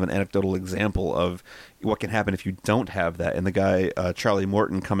a kind of an anecdotal example of what can happen if you don't have that. And the guy, Charlie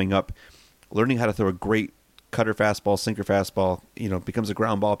Morton, coming up, learning how to throw a great cutter fastball, sinker fastball, becomes a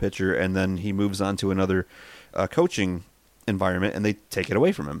ground ball pitcher, and then he moves on to another coaching environment, and they take it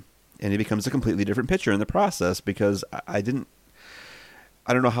away from him. And he becomes a completely different pitcher in the process, because I don't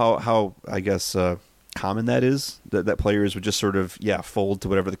know how I guess common that is, that players would just sort of fold to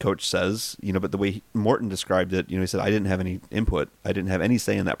whatever the coach says, but the way Morton described it, he said, I didn't have any input, I didn't have any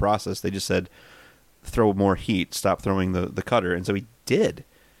say in that process. They just said, throw more heat, stop throwing the cutter, and so he did,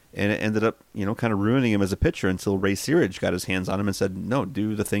 and it ended up kind of ruining him as a pitcher until Ray Searage got his hands on him and said, no,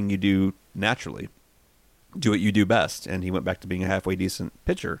 do the thing you do naturally, do what you do best, and he went back to being a halfway decent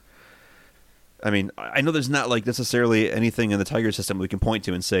pitcher. I mean, I know there's not like necessarily anything in the Tiger system we can point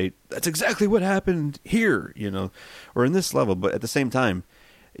to and say, that's exactly what happened here, or in this level. But at the same time,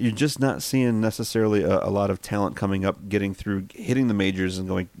 you're just not seeing necessarily a lot of talent coming up, getting through, hitting the majors and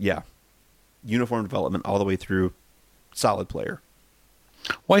going, uniform development all the way through, solid player.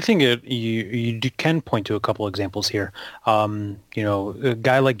 Well, I think you can point to a couple examples here. A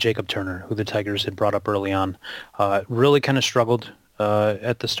guy like Jacob Turner, who the Tigers had brought up early on, really kind of struggled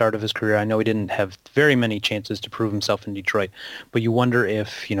at the start of his career. I know he didn't have very many chances to prove himself in Detroit, but you wonder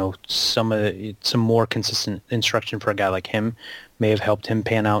if some more consistent instruction for a guy like him may have helped him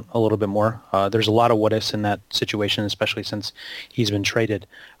pan out a little bit more. There's a lot of what ifs in that situation, especially since he's been traded.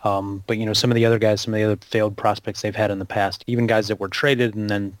 But some of the other guys, some of the other failed prospects they've had in the past, even guys that were traded and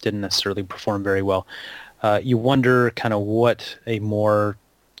then didn't necessarily perform very well. You wonder kind of what a more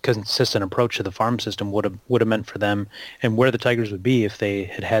consistent approach to the farm system would have meant for them, and where the Tigers would be if they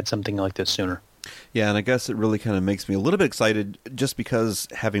had something like this sooner. Yeah, and I guess it really kind of makes me a little bit excited just because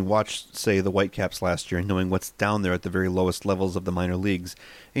having watched, say, the Whitecaps last year and knowing what's down there at the very lowest levels of the minor leagues,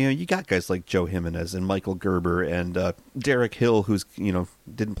 you got guys like Joe Jimenez and Michael Gerber and Derek Hill, who's,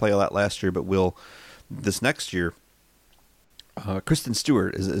 didn't play a lot last year but will this next year. Kristen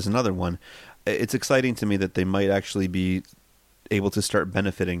Stewart is another one. It's exciting to me that they might actually be able to start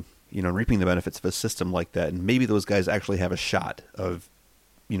benefiting, reaping the benefits of a system like that. And maybe those guys actually have a shot of,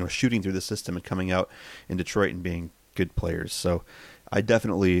 shooting through the system and coming out in Detroit and being good players. So I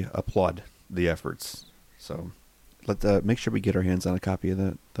definitely applaud the efforts. So let's make sure we get our hands on a copy of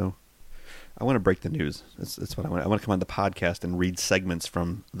that, though. I want to break the news. That's what I want. I want to come on the podcast and read segments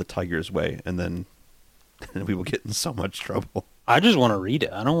from the Tigers way, and then we will get in so much trouble. I just want to read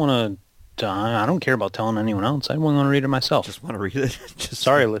it. I don't care about telling anyone else. I want to read it myself. Just want to read it.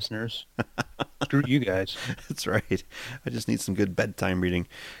 Sorry, listeners. Screw you guys. That's right. I just need some good bedtime reading.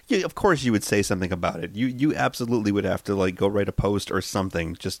 Yeah, of course you would say something about it. You absolutely would have to go write a post or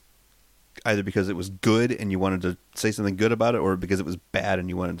something, just either because it was good and you wanted to say something good about it, or because it was bad and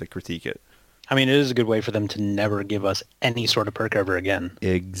you wanted to critique it. I mean, it is a good way for them to never give us any sort of perk ever again.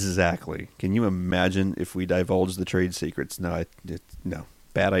 Exactly. Can you imagine if we divulged the trade secrets? No, no.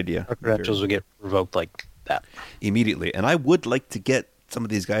 Bad idea. Our credentials would get revoked like that. Immediately. And I would like to get some of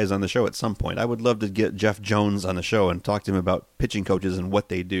these guys on the show at some point. I would love to get Jeff Jones on the show and talk to him about pitching coaches and what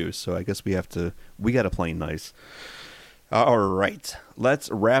they do. So I guess we got to play nice. All right. Let's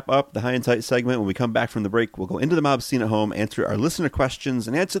wrap up the High and Tight segment. When we come back from the break, we'll go into the mob scene at home, answer our listener questions,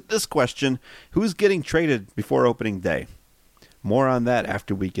 and answer this question: who's getting traded before opening day? More on that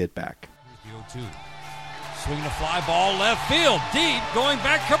after we get back. Here's the 0-2. Swinging a fly ball left field. Deed going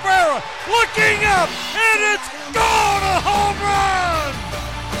back. Cabrera looking up, and it's gone! A home run!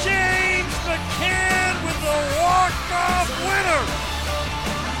 James McCann with the walk-off winner.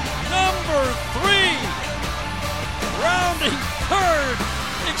 Number 3. Rounding third.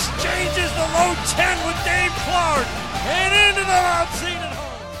 Exchanges the low 10 with Dave Clark. And into the mob scene at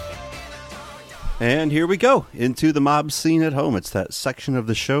home. And here we go, into the mob scene at home. It's that section of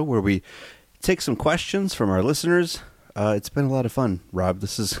the show where we take some questions from our listeners. It's been a lot of fun, Rob.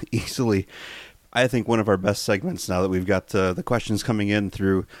 This is easily, I think, one of our best segments now that we've got the questions coming in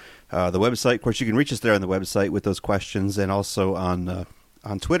through the website. Of course, you can reach us there on the website with those questions, and also on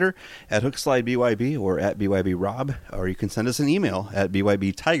Twitter at HookSlideBYB or at BYBRob, or you can send us an email at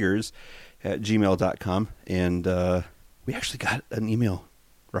bybtigers@gmail.com. And we actually got an email,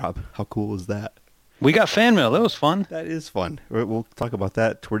 Rob. How cool is that? We got fan mail. That was fun. That is fun. We'll talk about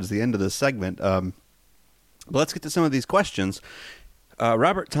that towards the end of this segment. But let's get to some of these questions.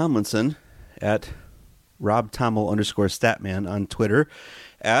 Robert Tomlinson at RobTommel_Statman on Twitter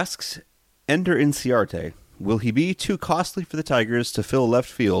asks, Ender Inciarte, will he be too costly for the Tigers to fill left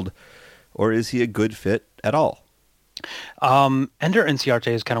field, or is he a good fit at all? Ender Inciarte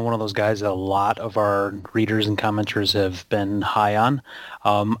is kind of one of those guys that a lot of our readers and commenters have been high on.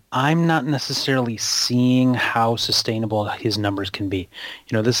 I'm not necessarily seeing how sustainable his numbers can be.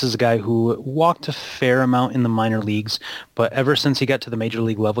 This is a guy who walked a fair amount in the minor leagues, but ever since he got to the major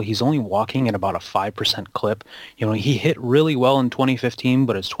league level, he's only walking at about a 5% clip. He hit really well in 2015,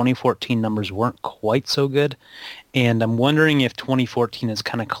 but his 2014 numbers weren't quite so good. And I'm wondering if 2014 is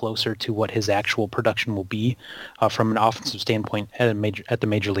kind of closer to what his actual production will be from an offensive standpoint at the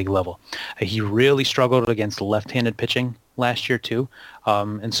major league level. He really struggled against left-handed pitching last year too.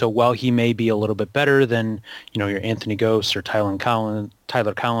 And so while he may be a little bit better than your Anthony Gose or Tyler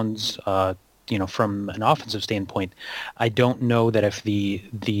Collins, from an offensive standpoint, I don't know that if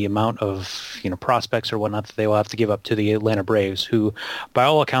the amount of prospects or whatnot that they will have to give up to the Atlanta Braves, who by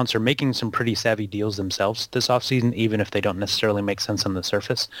all accounts are making some pretty savvy deals themselves this offseason, even if they don't necessarily make sense on the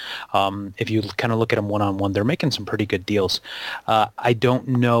surface. If you kind of look at them one-on-one, they're making some pretty good deals. I don't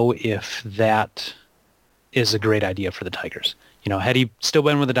know if that is a great idea for the Tigers. Had he still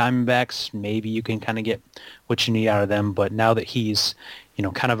been with the Diamondbacks, maybe you can kind of get what you need out of them. But now that he's,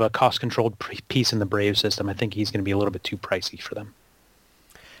 kind of a cost-controlled piece in the Braves system, I think he's going to be a little bit too pricey for them.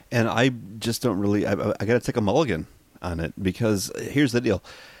 And I just don't really, I got to take a mulligan on it, because here's the deal.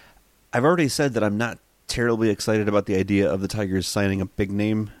 I've already said that I'm not terribly excited about the idea of the Tigers signing a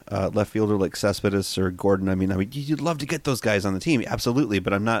big-name left fielder like Cespedes or Gordon. I mean, you'd love to get those guys on the team, absolutely,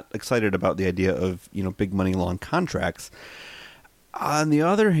 but I'm not excited about the idea of, big money, long contracts. On the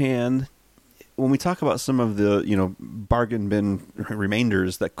other hand, when we talk about some of the, bargain bin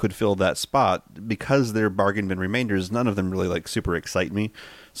remainders that could fill that spot, because they're bargain bin remainders, none of them really super excite me.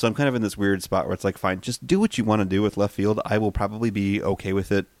 So I'm kind of in this weird spot where it's fine, just do what you want to do with left field. I will probably be okay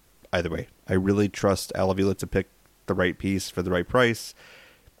with it either way. I really trust Al Avila to pick the right piece for the right price.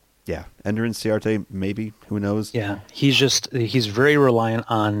 yeah, Ender Inciarte, maybe, who knows? Yeah, he's very reliant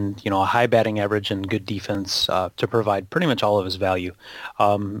on, a high batting average and good defense to provide pretty much all of his value.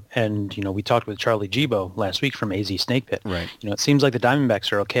 And, we talked with Charlie Gibo last week from AZ Snake Pit. Right. It seems like the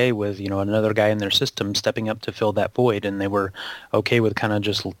Diamondbacks are okay with, another guy in their system stepping up to fill that void, and they were okay with kind of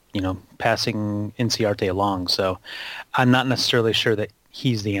just, passing Inciarte along. So I'm not necessarily sure that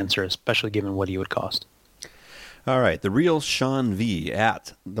he's the answer, especially given what he would cost. All right, the real Sean V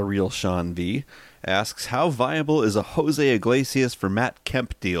at the real Sean V asks, how viable is a Jose Iglesias for Matt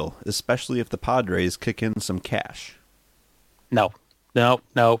Kemp deal, especially if the Padres kick in some cash? No. No,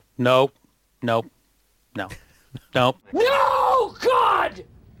 God!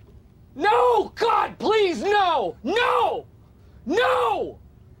 No, God, please, no! No!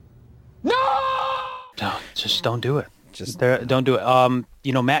 Just don't do it. Don't do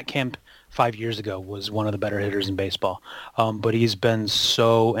it. Matt Kemp 5 years ago was one of the better hitters in baseball, but he's been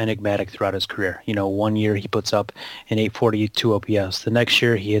so enigmatic throughout his career. 1 year he puts up an 842 OPS. The next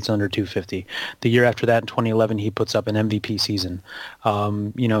year he hits under 250. The year after that, in 2011, he puts up an MVP season.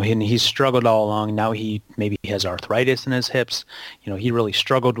 And he's struggled all along. Now he maybe has arthritis in his hips. He really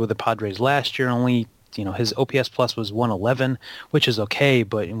struggled with the Padres last year. Only his OPS plus was 111, which is okay,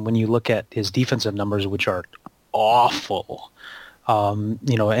 but when you look at his defensive numbers, which are awful,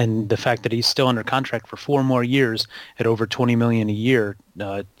 and the fact that he's still under contract for 4 more years at over $20 million a year,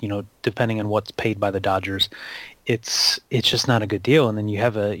 depending on what's paid by the Dodgers, it's just not a good deal. And then you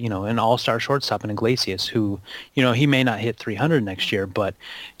have an all-star shortstop in Iglesias who, he may not hit 300 next year, but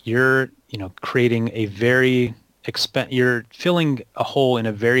you're, creating a very you're filling a hole in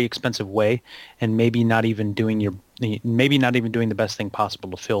a very expensive way, and maybe not even doing the best thing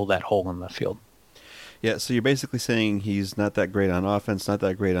possible to fill that hole in the field. Yeah, so you're basically saying he's not that great on offense, not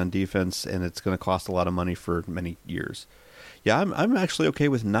that great on defense, and it's going to cost a lot of money for many years. Yeah, I'm actually okay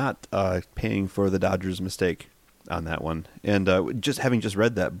with not paying for the Dodgers' mistake on that one. And just having just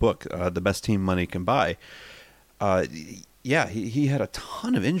read that book, The Best Team Money Can Buy, he had a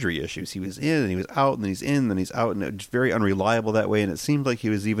ton of injury issues. He was in, and he was out, and then he's in, then he's out, and it was very unreliable that way, and it seemed like he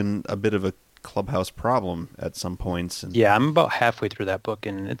was even a bit of a clubhouse problem at some points. And yeah, I'm about halfway through that book,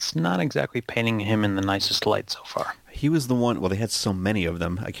 and it's not exactly painting him in the nicest light so far. He was the one, well, they had so many of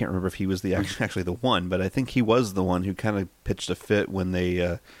them. I can't remember if he was actually the one, but I think he was the one who kind of pitched a fit when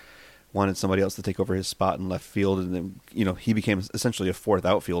they wanted somebody else to take over his spot in left field, and then, he became essentially a fourth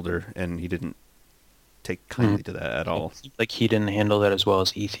outfielder, and he didn't take kindly to that at all. It seems like he didn't handle that as well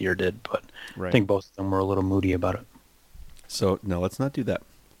as Ethier did, but right. I think both of them were a little moody about it. So, no, let's not do that.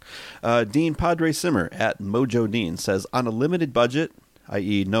 Dean Padre Simmer at Mojo Dean says, on a limited budget,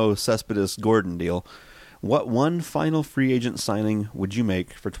 i.e. no Cespedes Gordon deal, what one final free agent signing would you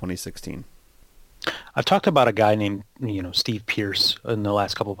make for 2016? I've talked about a guy named, Steve Pierce in the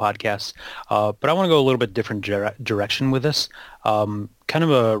last couple of podcasts, but I want to go a little bit different direction with this. Kind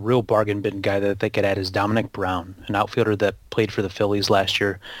of a real bargain bin guy that they could add is Dominic Brown, an outfielder that played for the Phillies last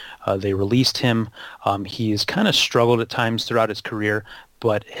year. They released him. He's kind of struggled at times throughout his career,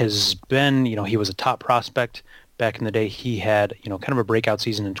 but has been, he was a top prospect. Back in the day, he had, kind of a breakout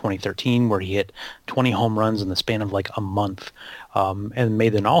season in 2013 where he hit 20 home runs in the span of like a month, and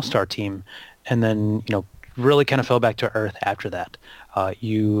made an all-star team. And then, really kind of fell back to earth after that.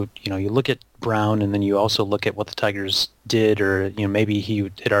 You look at Brown, and then you also look at what the Tigers did, or, maybe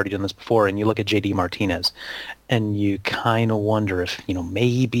he had already done this before, and you look at J.D. Martinez, and you kind of wonder if,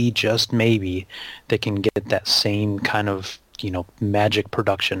 maybe, just maybe, they can get that same kind of, magic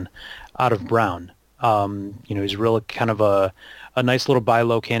production out of Brown. He's really kind of a nice little buy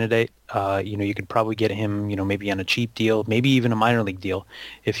low candidate. You could probably get him, maybe on a cheap deal, maybe even a minor league deal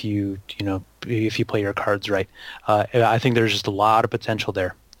if you play your cards right. I think there's just a lot of potential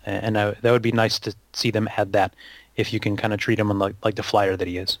there, and that would be nice to see them add that if you can kind of treat him like the flyer that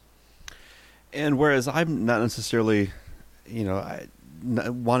he is. And whereas I'm not necessarily,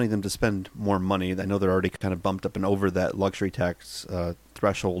 wanting them to spend more money, I know they're already kind of bumped up and over that luxury tax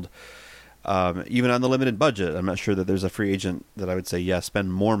threshold. Even on the limited budget, I'm not sure that there's a free agent that I would say,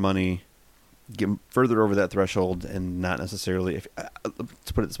 spend more money, get further over that threshold, and not necessarily,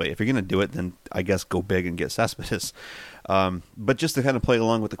 to put it this way, if you're going to do it, then I guess go big and get Cespedes. But just to kind of play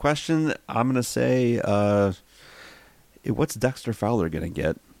along with the question, I'm going to say, what's Dexter Fowler going to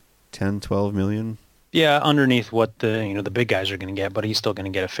get? 10, 12 million? Yeah, underneath what the big guys are going to get, but he's still going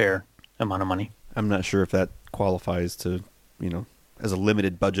to get a fair amount of money. I'm not sure if that qualifies to, as a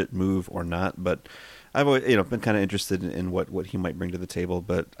limited budget move or not, but I've always, been kind of interested in what he might bring to the table.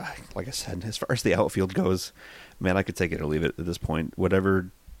 But like I said, as far as the outfield goes, man, I could take it or leave it at this point. Whatever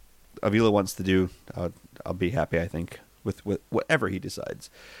Avila wants to do, I'll be happy, I think, with whatever he decides.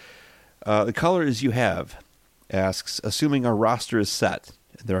 The colors you have asks, assuming our roster is set,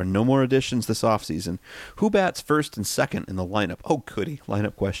 there are no more additions this offseason, who bats first and second in the lineup? Oh, goody.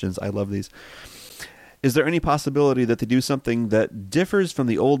 Lineup questions. I love these. Is there any possibility that they do something that differs from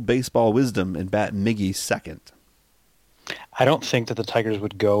the old baseball wisdom and bat Miggy second? I don't think that the Tigers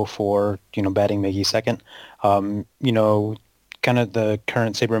would go for, batting Miggy second. Kind of the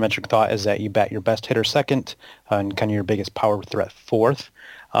current sabermetric thought is that you bat your best hitter second and kind of your biggest power threat fourth.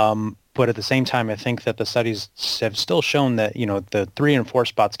 But at the same time, I think that the studies have still shown that, the 3 and 4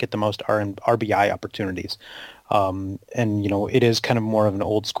 spots get the most RBI opportunities. It is kind of more of an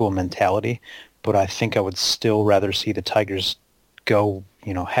old school mentality, but I think I would still rather see the Tigers go,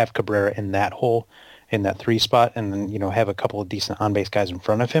 have Cabrera in that hole, in that 3 spot, and then, have a couple of decent on-base guys in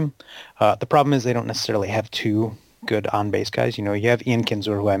front of him. The problem is they don't necessarily have 2 good on-base guys. You have Ian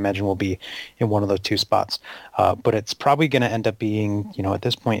Kinsler, who I imagine will be in one of those 2 spots. But it's probably going to end up being, at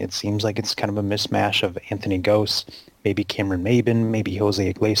this point, it seems like it's kind of a mismatch of Anthony Gose, maybe Cameron Maybin, maybe Jose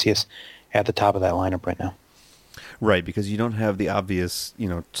Iglesias at the top of that lineup right now. Right, because you don't have the obvious,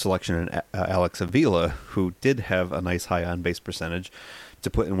 selection in Alex Avila, who did have a nice high on-base percentage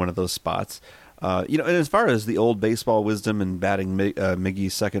to put in one of those spots. And as far as the old baseball wisdom and batting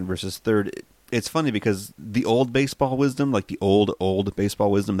Miggy second versus third, it's funny because the old baseball wisdom, like the old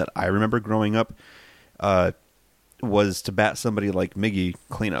baseball wisdom that I remember growing up, was to bat somebody like Miggy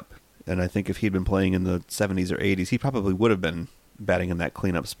cleanup. And I think if he'd been playing in the 70s or 80s, he probably would have been batting in that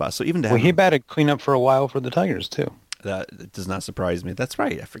cleanup spot. So even to he batted cleanup for a while for the Tigers too. That does not surprise me. That's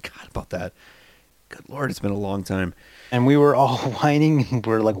right. I forgot about that. Good Lord, it's been a long time. And we were all whining.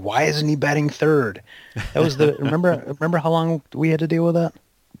 We're like, why isn't he batting third? That was remember how long we had to deal with that?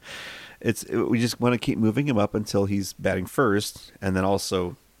 We just want to keep moving him up until he's batting first, and then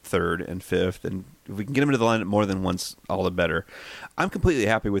also third and fifth. And if we can get him into the lineup more than once, all the better. I'm completely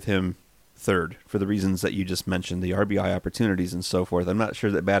happy with him third for the reasons that you just mentioned, the RBI opportunities and so forth. I'm not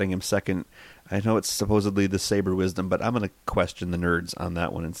sure that batting him second, I know it's supposedly the Saber wisdom, but I'm going to question the nerds on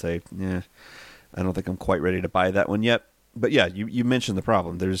that one and say, I don't think I'm quite ready to buy that one yet. But yeah, you mentioned the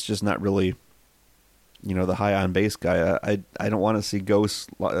problem. There's just not really, the high on base guy. I don't want to see Gose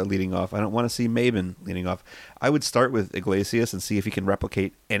leading off. I don't want to see Maybin leading off. I would start with Iglesias and see if he can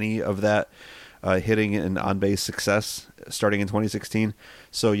replicate any of that hitting and on base success starting in 2016.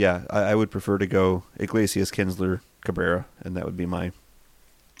 So yeah, I would prefer to go Iglesias, Kinsler, Cabrera, and that would be my.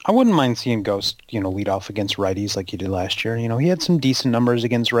 I wouldn't mind seeing Gose, lead off against righties like he did last year. He had some decent numbers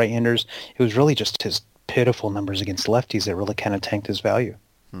against right-handers. It was really just his pitiful numbers against lefties that really kind of tanked his value.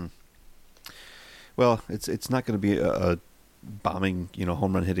 Well, it's not going to be a bombing,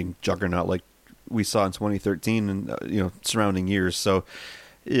 home run hitting juggernaut like we saw in 2013 and surrounding years. So,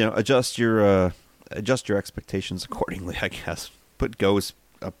 adjust your expectations accordingly, I guess. Put Gose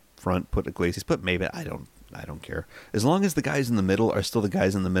up front, put Iglesias, put Maybin. I don't care. As long as the guys in the middle are still the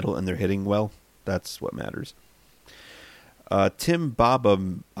guys in the middle and they're hitting well, that's what matters. Tim Bob,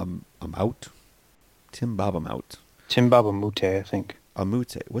 I'm out. Tim Bob, I'm out. Tim Bob Amute, I think.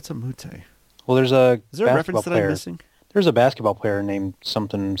 Amute. What's Amute? Well, is there a reference that I'm missing? There's a basketball player named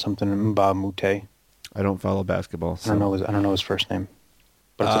something Mba Mute. I don't follow basketball. So. I don't know his first name.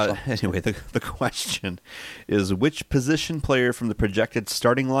 But anyway, the question is, which position player from the projected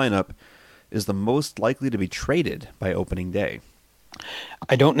starting lineup is the most likely to be traded by opening day?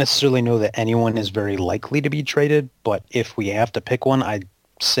 I don't necessarily know that anyone is very likely to be traded, but if we have to pick one, I'd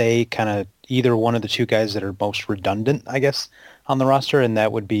say kind of either one of the 2 guys that are most redundant, I guess, on the roster, and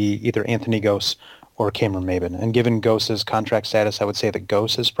that would be either Anthony Gose or Cameron Maybin. And given Gose's contract status, I would say that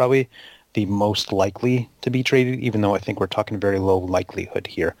Gose is probably the most likely to be traded, even though I think we're talking very low likelihood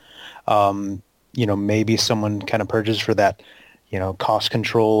here. Maybe someone kind of purges for that,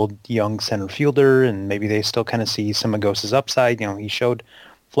 cost-controlled young center fielder, and maybe they still kind of see some of Gose's upside. He showed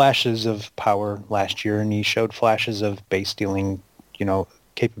flashes of power last year, and he showed flashes of base stealing,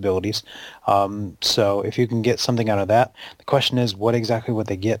 capabilities. So if you can get something out of that, the question is, what exactly would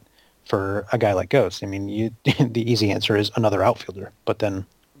they get for a guy like Gose? I mean, the easy answer is another outfielder, but then,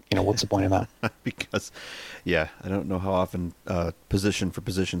 what's the point of that? Because, I don't know how often position for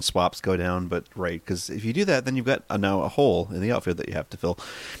position swaps go down, but right, because if you do that, then you've got now a hole in the outfield that you have to fill.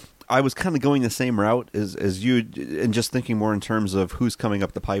 I was kind of going the same route as you, and just thinking more in terms of who's coming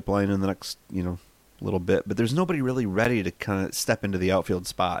up the pipeline in the next, little bit, but there's nobody really ready to kind of step into the outfield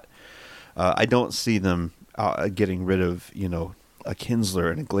spot. I don't see them getting rid of, a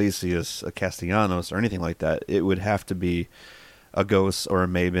Kinsler, an Iglesias, a Castellanos, or anything like that. It would have to be a Gose or a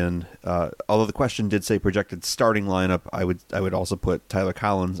Maybin. Although the question did say projected starting lineup, I would also put Tyler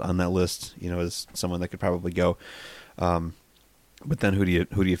Collins on that list, as someone that could probably go. But then who do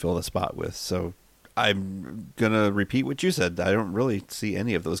you fill the spot with? So I'm gonna repeat what you said. I don't really see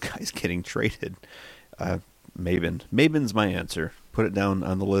any of those guys getting traded. Maben's my answer. Put it down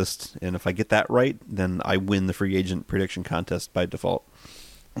on the list, and if I get that right, then I win the free agent prediction contest by default.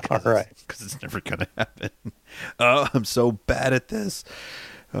 All right, because it's never gonna happen. Oh, I'm so bad at this.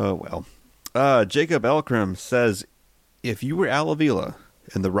 Oh well. Jacob Elkram says, if you were Al Avila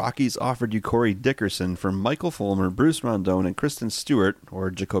and the Rockies offered you Corey Dickerson for Michael Fulmer, Bruce Rondon, and Kristen Stewart, or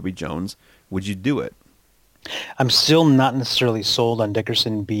Jacoby Jones, would you do it? I'm still not necessarily sold on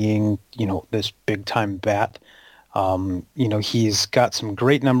Dickerson being, this big-time bat. He's got some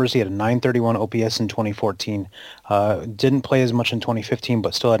great numbers. He had a 931 OPS in 2014. Didn't play as much in 2015,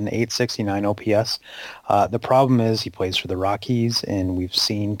 but still had an 869 OPS. The problem is he plays for the Rockies, and we've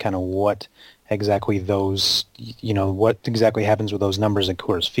seen kind of what exactly happens with those numbers at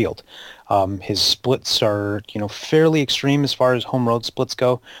Coors Field. His splits are, fairly extreme as far as home road splits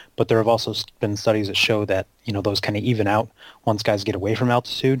go, but there have also been studies that show that, those kind of even out once guys get away from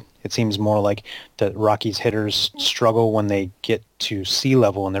altitude. It seems more like the Rockies hitters struggle when they get to sea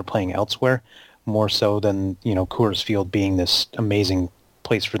level and they're playing elsewhere, more so than, Coors Field being this amazing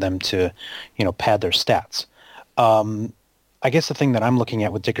place for them to, pad their stats. I guess the thing that I'm looking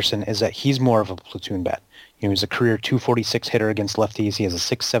at with Dickerson is that he's more of a platoon bat. He's a career 246 hitter against lefties. He has a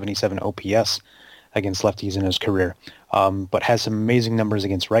 677 OPS against lefties in his career, but has some amazing numbers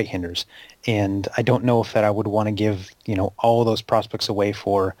against right-handers. And I don't know if that I would want to give, all of those prospects away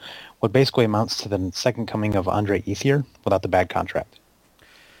for what basically amounts to the second coming of Andre Ethier without the bad contract.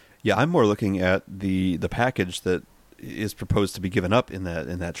 Yeah, I'm more looking at the package that is proposed to be given up in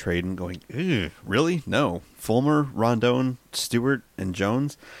that trade and going, really? No. Fulmer, Rondon, Stewart, and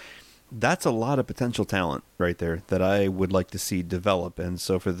Jones. That's a lot of potential talent right there that I would like to see develop. And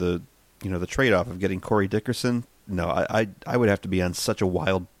so for the trade-off of getting Corey Dickerson, no, I would have to be on such a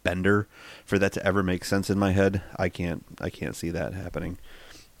wild bender for that to ever make sense in my head. I can't see that happening,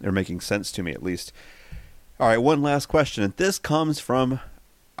 or making sense to me at least. All right, one last question. And this comes from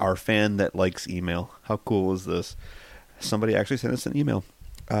our fan that likes email. How cool is this? Somebody actually sent us an email.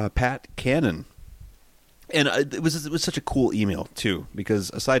 Pat Cannon. And it was such a cool email, too, because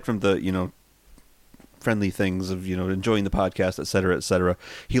aside from the, friendly things of, enjoying the podcast, et cetera,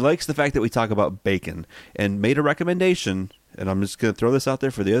 he likes the fact that we talk about bacon and made a recommendation, and I'm just going to throw this out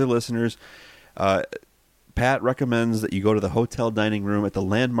there for the other listeners. Pat recommends that you go to the hotel dining room at the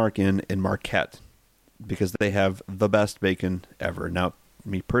Landmark Inn in Marquette because they have the best bacon ever. Now,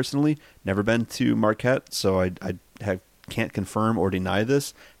 me personally, never been to Marquette, so I can't confirm or deny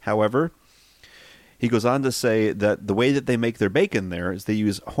this. However, he goes on to say that the way that they make their bacon there is they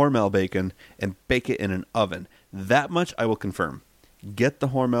use Hormel bacon and bake it in an oven. That much I will confirm. Get the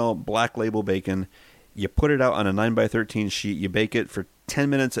Hormel Black Label bacon. You put it out on a 9x13 sheet. You bake it for 10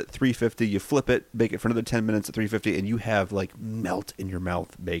 minutes at 350. You flip it, bake it for another 10 minutes at 350, and you have like melt in your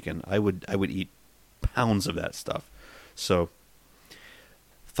mouth bacon. I would eat pounds of that stuff. So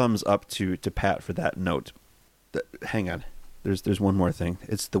thumbs up to Pat for that note. Hang on. There's one more thing.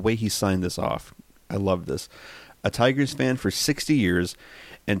 It's the way he signed this off. I love this. A Tigers fan for 60 years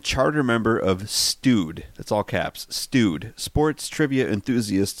and charter member of Stewed, that's all caps, Stewed, sports trivia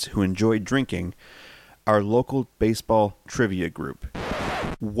enthusiasts who enjoy drinking, our local baseball trivia group.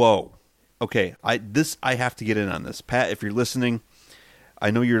 Whoa. Okay, I have to get in on this. Pat, if you're listening,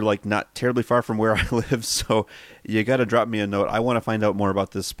 I know you're like not terribly far from where I live, so you got to drop me a note. I want to find out more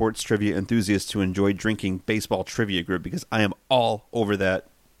about this sports trivia enthusiasts who enjoy drinking baseball trivia group because I am all over that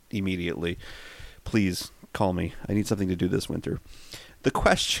immediately. Please call me. I need something to do this winter. The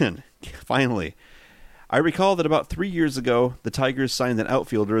question, finally. I recall that about 3 years ago, the Tigers signed an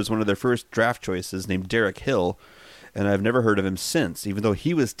outfielder as one of their first draft choices named Derek Hill, and I've never heard of him since, even though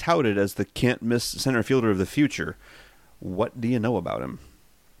he was touted as the can't-miss center fielder of the future. What do you know about him?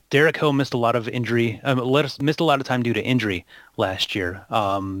 Derek Hill missed a lot of missed a lot of time due to injury last year.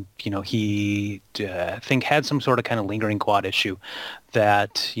 He I think had some sort of kind of lingering quad issue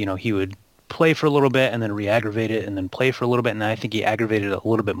that, he would play for a little bit and then re-aggravate it and then play for a little bit, and I think he aggravated it a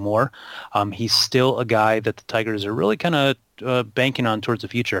little bit more. He's still a guy that the Tigers are really kind of banking on towards the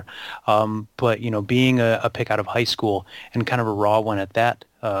future. But, being a pick out of high school and kind of a raw one at that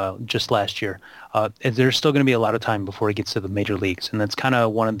just last year, there's still going to be a lot of time before he gets to the major leagues. And that's kind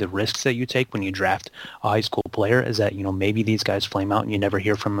of one of the risks that you take when you draft a high school player is that, maybe these guys flame out and you never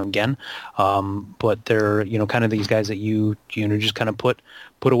hear from them again. But they're, kind of these guys that you just kind of put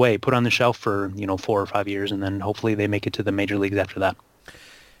away, put on the shelf for, 4 or 5 years, and then hopefully they make it to the major leagues after that.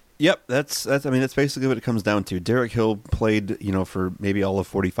 Yep, that's basically what it comes down to. Derek Hill played, for maybe all of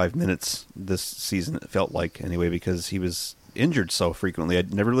 45 minutes this season, it felt like, anyway, because he was injured so frequently. I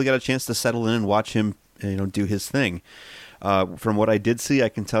never really got a chance to settle in and watch him, do his thing. From what I did see, I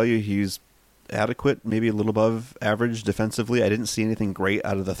can tell you he's adequate, maybe a little above average defensively. I didn't see anything great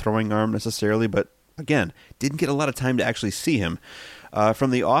out of the throwing arm necessarily, but again, didn't get a lot of time to actually see him.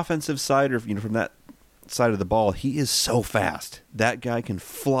 From the offensive side, or from that side of the ball, he is so fast. That guy can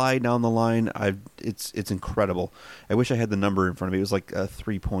fly down the line. It's incredible. I wish I had the number in front of me. It was like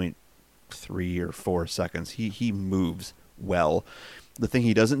 3.3 or 4 seconds. He moves well. The thing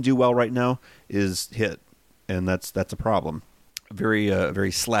he doesn't do well right now is hit, and that's a problem. Very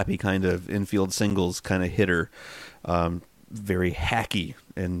slappy kind of infield singles kind of hitter. Very hacky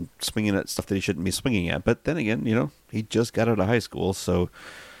and swinging at stuff that he shouldn't be swinging at. But then again, he just got out of high school, so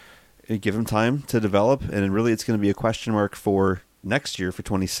give him time to develop. And really, it's going to be a question mark for next year, for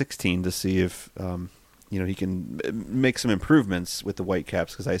 2016, to see if he can make some improvements with the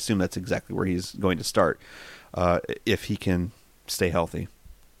Whitecaps, because I assume that's exactly where he's going to start if he can stay healthy,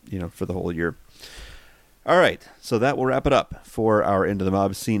 for the whole year. All right, so that will wrap it up for our Into the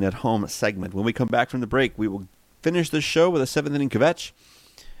Mob Scene at Home segment. When we come back from the break, we will finish this show with a 7th inning Kvetch.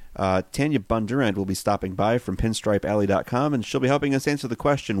 Tanya Bondurant will be stopping by from PinstripeAlley.com, and she'll be helping us answer the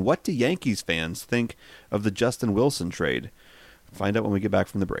question, what do Yankees fans think of the Justin Wilson trade? Find out when we get back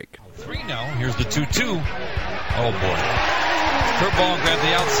from the break. 3 now. Here's the 2-2. Oh, boy. Curveball grabbed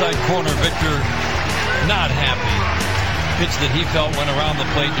the outside corner. Victor not happy. Pitch that he felt went around the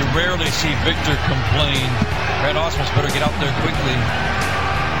plate. You rarely see Victor complain. Brad Ausmus better get out there quickly.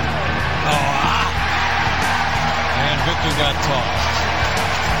 And Victor got tossed.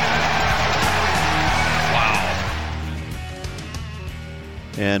 Wow.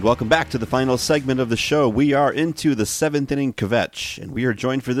 And welcome back to the final segment of the show. We are into the 7th inning Kvetch, and we are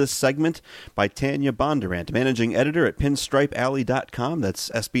joined for this segment by Tanya Bondurant, managing editor at PinstripeAlley.com.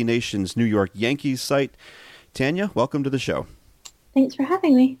 That's SB Nation's New York Yankees site. Tanya, welcome to the show. Thanks for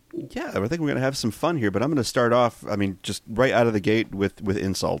having me. Yeah, I think we're going to have some fun here, but I'm going to start off, just right out of the gate with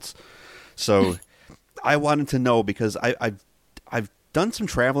insults. So I wanted to know, because I've done some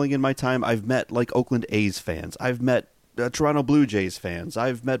traveling in my time. I've met like Oakland A's fans. I've met Toronto Blue Jays fans.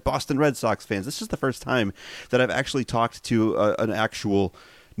 I've met Boston Red Sox fans. This is the first time that I've actually talked to an actual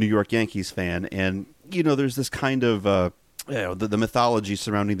New York Yankees fan. And, there's this kind of the mythology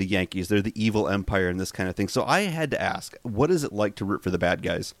surrounding the Yankees. They're the evil empire and this kind of thing. So I had to ask, what is it like to root for the bad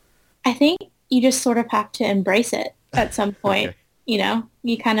guys? I think you just sort of have to embrace it at some point. Okay.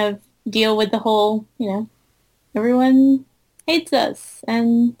 You kind of deal with the whole, everyone hates us,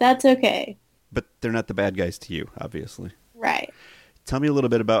 and that's okay. But they're not the bad guys to you, obviously. Right. Tell me a little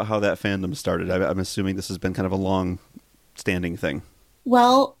bit about how that fandom started. I'm assuming this has been kind of a long-standing thing.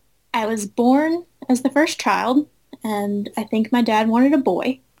 Well, I was born as the first child, and I think my dad wanted a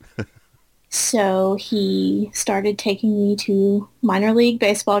boy. So he started taking me to minor league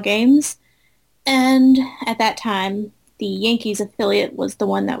baseball games. And at that time, the Yankees affiliate was the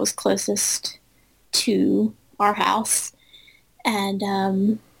one that was closest to our house. And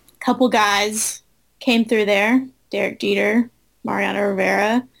a couple guys came through there. Derek Jeter, Mariano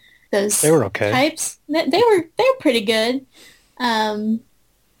Rivera. They were okay. Types. They were pretty good.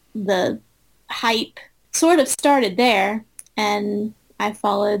 The hype sort of started there, and I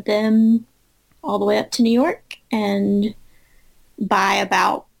followed them all the way up to New York, and by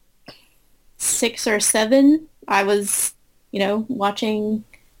about 6 or 7, I was, watching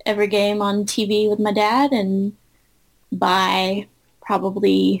every game on TV with my dad, and by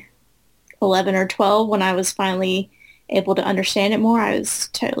probably 11 or 12, when I was finally able to understand it more, I was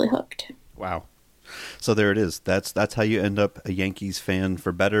totally hooked. Wow. So there it is. That's how you end up a Yankees fan,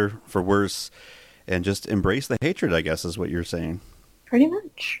 for better, for worse. And just embrace the hatred, I guess, is what you're saying. Pretty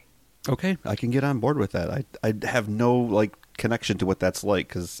much. Okay, I can get on board with that. I have no connection to what that's like,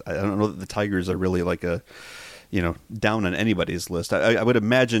 because I don't know that the Tigers are really down on anybody's list. I would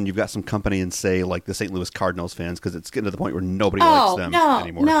imagine you've got some company in, say, like the St. Louis Cardinals fans, because it's getting to the point where nobody likes them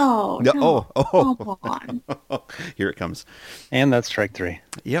anymore. No. Come on. Here it comes. And that's strike 3.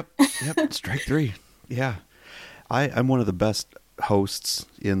 Yep, strike 3. Yeah, I'm one of the best hosts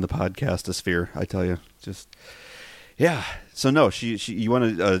in the podcast sphere, I tell you. Yeah. So no, you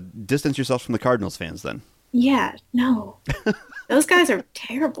want to distance yourself from the Cardinals fans then? Yeah, no. Those guys are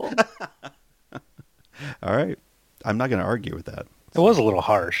terrible. All right. I'm not going to argue with that. It was a little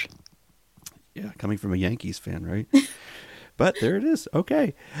harsh. Yeah, coming from a Yankees fan, right? But there it is.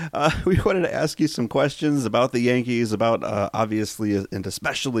 Okay. We wanted to ask you some questions about the Yankees, about obviously and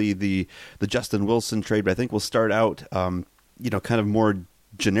especially the Justin Wilson trade. But I think we'll start out, kind of more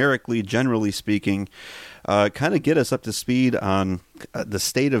generally speaking, kind of get us up to speed on the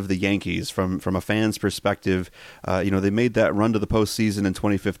state of the Yankees from a fan's perspective. They made that run to the postseason in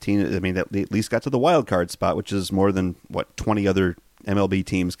 2015. I mean, they at least got to the wild card spot, which is more than what 20 other MLB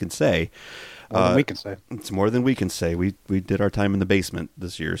teams can say. More than we can say. It's more than we can say. We did our time in the basement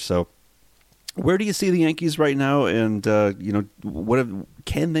this year. So where do you see the Yankees right now? And,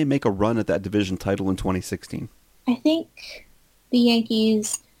 can they make a run at that division title in 2016? I think the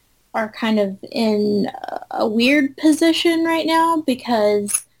Yankees are kind of in a weird position right now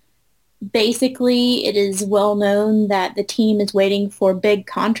because basically it is well known that the team is waiting for big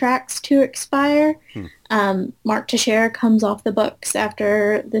contracts to expire. Mark Teixeira comes off the books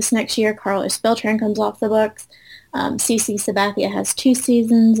after this next year. Carlos Beltran comes off the books. CC Sabathia has 2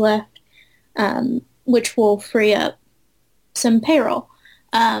 seasons left, which will free up some payroll.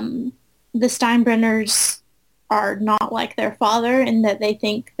 The Steinbrenners are not like their father in that they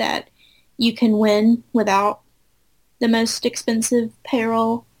think that you can win without the most expensive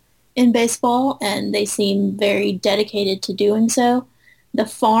payroll in baseball, and they seem very dedicated to doing so. The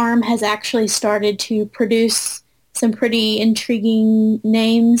farm has actually started to produce some pretty intriguing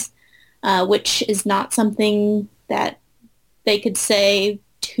names, which is not something that they could say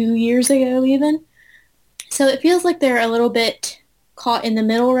 2 years ago even. So it feels like they're a little bit caught in the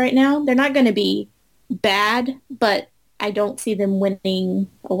middle right now. They're not going to be bad, but I don't see them winning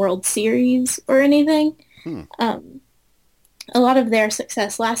a World Series or anything. A lot of their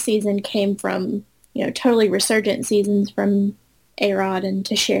success last season came from, totally resurgent seasons from A-Rod and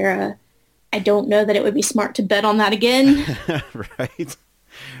Teixeira. I don't know that it would be smart to bet on that again.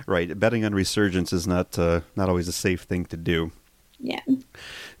 Right. Betting on resurgence is not always a safe thing to do. Yeah.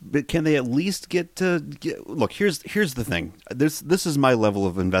 But can they at least look, here's the thing. This is my level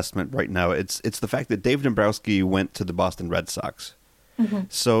of investment right now. It's the fact that Dave Dombrowski went to the Boston Red Sox. Mm-hmm.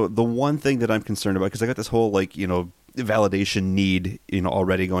 So the one thing that I'm concerned about, because I got this whole validation need,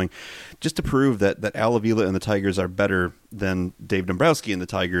 already going, just to prove that Al Avila and the Tigers are better than Dave Dombrowski and the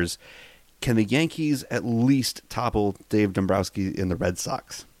Tigers. Can the Yankees at least topple Dave Dombrowski in the Red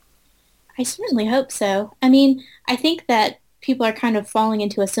Sox? I certainly hope so. I mean, I think that people are kind of falling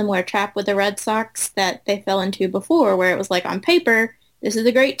into a similar trap with the Red Sox that they fell into before, where it was like, on paper, this is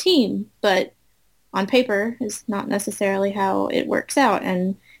a great team, but on paper is not necessarily how it works out.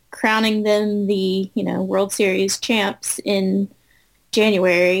 And crowning them the, World Series champs in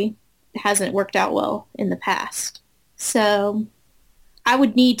January hasn't worked out well in the past. So I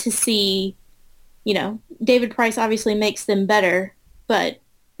would need to see, David Price obviously makes them better, but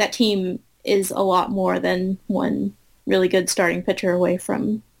that team is a lot more than one really good starting pitcher away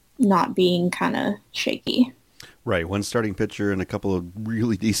from not being kind of shaky. Right, one starting pitcher and a couple of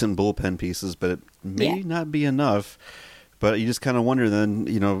really decent bullpen pieces, but it may not be enough. But you just kind of wonder then,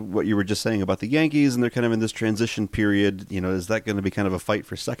 what you were just saying about the Yankees, and they're kind of in this transition period. Is that going to be kind of a fight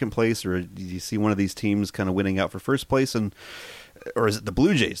for second place, or do you see one of these teams kind of winning out for first place, or is it the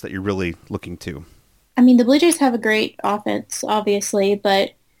Blue Jays that you're really looking to? I mean, the Blue Jays have a great offense, obviously,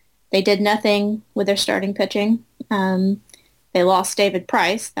 but they did nothing with their starting pitching. They lost David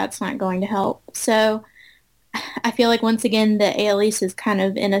Price. That's not going to help. So I feel like, once again, the AL East is kind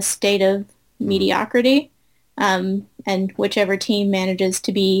of in a state of mediocrity. And whichever team manages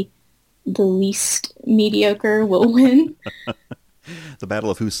to be the least mediocre will win. The battle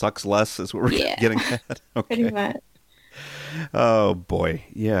of who sucks less is what we're getting at. Okay. Pretty much. Oh, boy.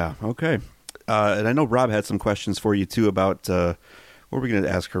 Yeah, okay. And I know Rob had some questions for you, too, about what were we going to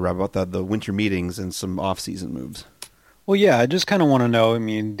ask her, Rob, about the winter meetings and some off-season moves? Well, yeah, I just kind of want to know,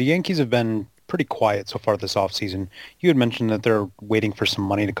 the Yankees have been pretty quiet so far this offseason. You had mentioned that they're waiting for some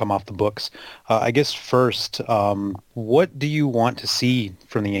money to come off the books. I guess first, what do you want to see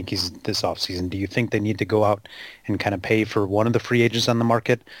from the Yankees this offseason? Do you think they need to go out and kind of pay for one of the free agents on the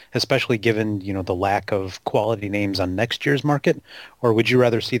market, especially given, the lack of quality names on next year's market? Or would you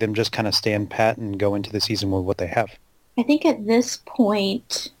rather see them just kind of stand pat and go into the season with what they have? I think at this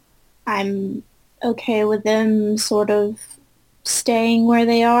point, I'm okay with them sort of staying where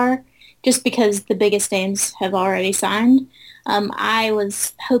they are, just because the biggest names have already signed. I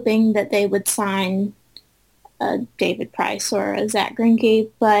was hoping that they would sign a David Price or a Zach Greinke,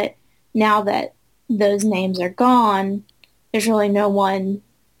 but now that those names are gone, there's really no one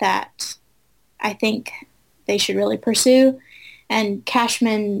that I think they should really pursue. And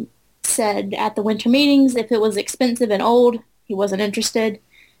Cashman said at the winter meetings, if it was expensive and old, he wasn't interested.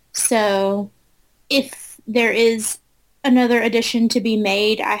 So if there is another addition to be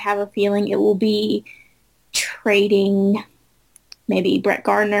made, I have a feeling it will be trading maybe Brett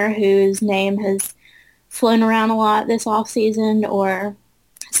Gardner, whose name has flown around a lot this offseason, or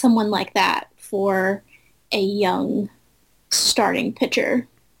someone like that for a young starting pitcher,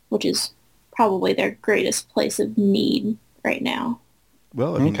 which is probably their greatest place of need right now.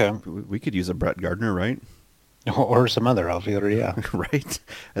 Well, I mean, we could use a Brett Gardner, right? Or some other outfielder, yeah. Right.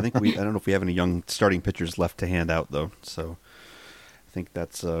 I don't know if we have any young starting pitchers left to hand out, though. So I think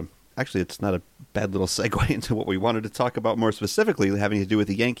that's actually, it's not a bad little segue into what we wanted to talk about more specifically, having to do with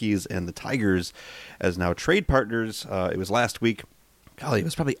the Yankees and the Tigers as now trade partners. It was last week. Golly, it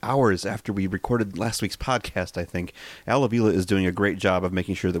was probably hours after we recorded last week's podcast, I think. Al Avila is doing a great job of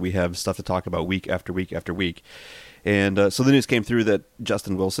making sure that we have stuff to talk about week after week after week. And so the news came through that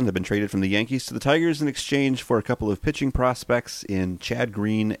Justin Wilson had been traded from the Yankees to the Tigers in exchange for a couple of pitching prospects in Chad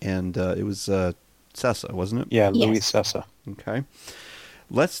Green and it was Cessa, wasn't it? Yeah, Luis Cessa. Okay.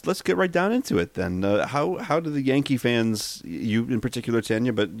 Let's get right down into it then. How do the Yankee fans, you in particular,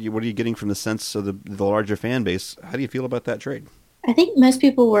 Tanya, but what are you getting from the sense of the larger fan base? How do you feel about that trade? I think most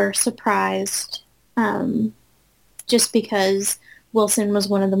people were surprised just because Wilson was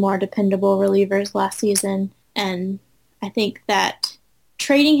one of the more dependable relievers last season. And I think that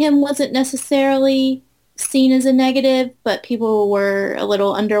trading him wasn't necessarily seen as a negative, but people were a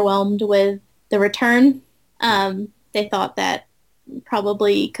little underwhelmed with the return. They thought that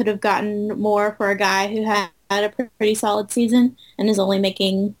probably could have gotten more for a guy who had a pretty solid season and is only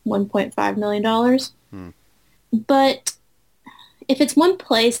making $1.5 million. But if it's one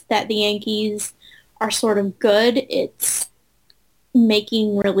place that the Yankees are sort of good, it's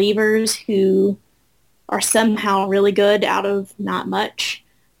making relievers who are somehow really good out of not much.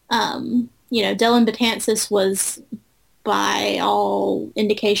 Dellin Beances was, by all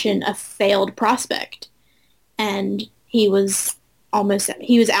indication, a failed prospect. And he was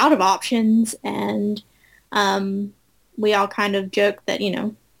out of options, and we all kind of joked that,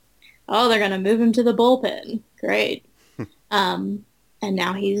 they're going to move him to the bullpen. Great. And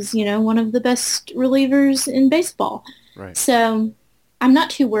now he's, one of the best relievers in baseball. Right. So I'm not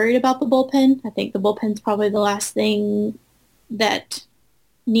too worried about the bullpen. I think the bullpen's probably the last thing that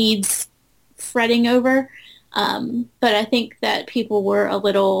needs fretting over. But I think that people were a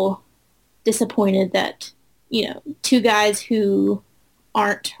little disappointed that, two guys who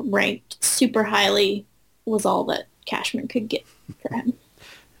aren't ranked super highly was all that Cashman could get for him.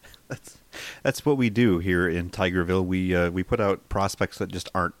 That's what we do here in Tigerville. We put out prospects that just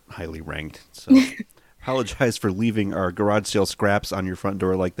aren't highly ranked. So apologize for leaving our garage sale scraps on your front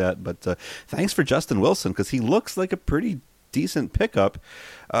door like that. But thanks for Justin Wilson, because he looks like a pretty decent pickup.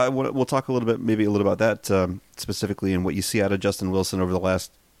 We'll talk a little bit about that specifically and what you see out of Justin Wilson over the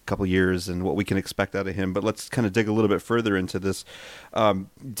last couple years and what we can expect out of him. But let's kind of dig a little bit further into this.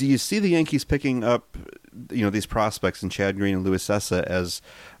 Do you see the Yankees picking up, these prospects in Chad Green and Luis Cessa as,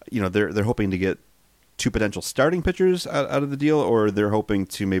 they're hoping to get two potential starting pitchers out of the deal, or they're hoping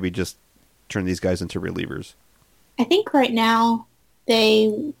to maybe just turn these guys into relievers? I think right now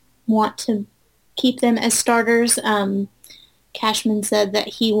they want to keep them as starters. Cashman said that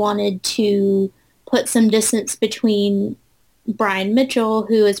he wanted to put some distance between Brian Mitchell,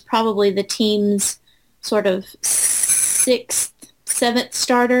 who is probably the team's sort of 6th, 7th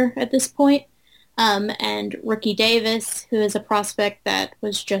starter at this point, and Ricky Davis, who is a prospect that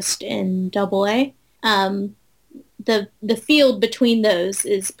was just in Double-A. The field between those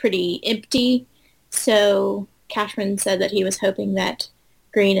is pretty empty, so Cashman said that he was hoping that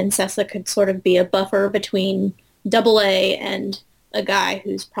Green and Cessa could sort of be a buffer between Double-A and a guy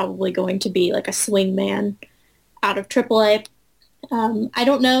who's probably going to be like a swing man out of Triple-A. I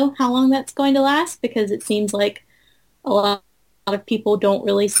don't know how long that's going to last, because it seems like a lot of people don't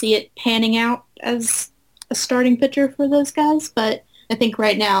really see it panning out as a starting pitcher for those guys, but I think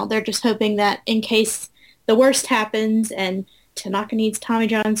right now they're just hoping that in case the worst happens and Tanaka needs Tommy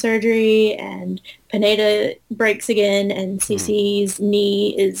John surgery and Pineda breaks again and CC's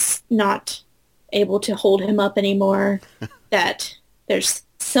knee is not able to hold him up anymore, that there's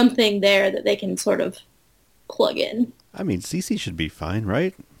something there that they can sort of plug in. I mean, CC should be fine,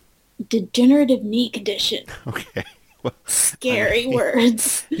 right? Degenerative knee condition. Okay. Well, Scary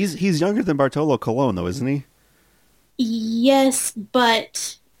words. He's younger than Bartolo Colon, though, isn't he? Yes,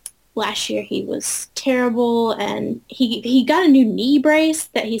 but last year he was terrible, and he got a new knee brace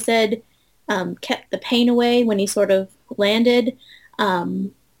that he said kept the pain away when he sort of landed.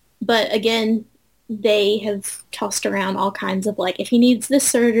 But again, they have tossed around all kinds of, like, if he needs this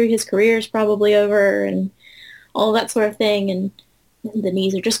surgery, his career is probably over, and all that sort of thing, and the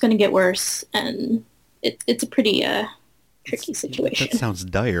knees are just going to get worse, and it's a pretty tricky situation. That sounds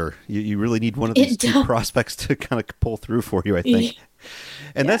dire. You really need one of these two prospects to kind of pull through for you, I think.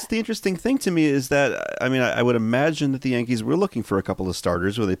 And that's the interesting thing to me is that, I mean, I would imagine that the Yankees were looking for a couple of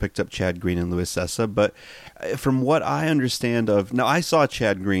starters where they picked up Chad Green and Luis Cessa. But from what I understand of, now I saw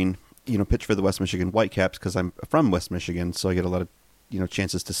Chad Green, pitch for the West Michigan Whitecaps because I'm from West Michigan, so I get a lot of,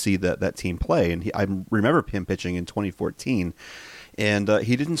 chances to see that team play. And I remember him pitching in 2014, and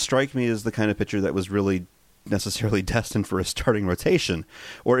he didn't strike me as the kind of pitcher that was really necessarily destined for a starting rotation,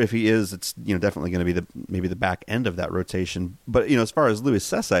 or if he is, it's definitely going to be maybe the back end of that rotation. But as far as Luis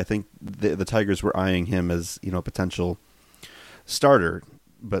Cessa, I think the Tigers were eyeing him as a potential starter.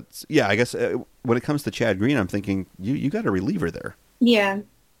 But yeah, I guess when it comes to Chad Green, I'm thinking you got a reliever there. Yeah,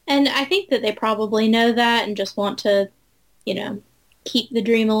 and I think that they probably know that and just want to keep the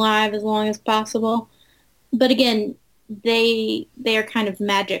dream alive as long as possible. But again, they are kind of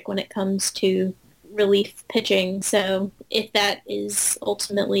magic when it comes to relief pitching, so if that is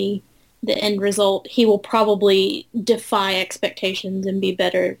ultimately the end result, he will probably defy expectations and be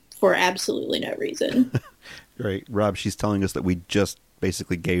better for absolutely no reason. Right. Rob, she's telling us that we just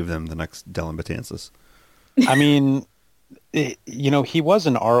basically gave them the next Dellin Betances. I mean, he was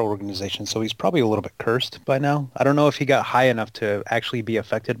in our organization, so he's probably a little bit cursed by now. I don't know if he got high enough to actually be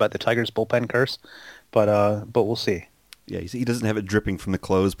affected by the Tigers' bullpen curse, but we'll see. Yeah, he doesn't have it dripping from the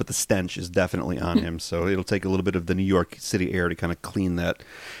clothes, but the stench is definitely on him. So it'll take a little bit of the New York City air to kind of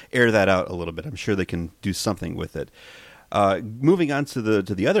air that out a little bit. I'm sure they can do something with it. Moving on to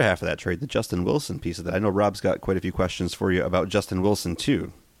the other half of that trade, the Justin Wilson piece of that. I know Rob's got quite a few questions for you about Justin Wilson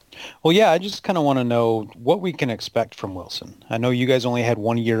too. Well, yeah, I just kind of want to know what we can expect from Wilson. I know you guys only had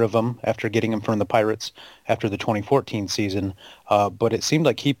 1 year of him after getting him from the Pirates after the 2014 season, but it seemed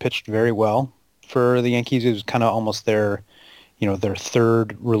like he pitched very well for the Yankees. It was kind of almost their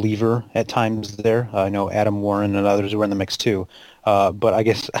third reliever at times there. I know Adam Warren and others were in the mix too. But I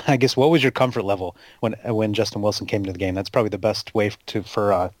guess what was your comfort level when Justin Wilson came to the game? That's probably the best way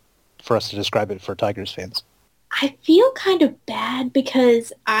for us to describe it for Tigers fans. I feel kind of bad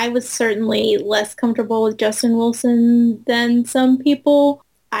because I was certainly less comfortable with Justin Wilson than some people.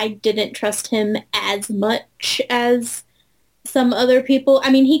 I didn't trust him as much as some other people. I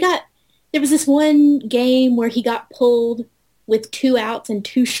mean, there was this one game where he got pulled with 2 outs and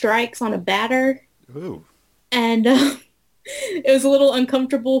 2 strikes on a batter. Ooh. And it was a little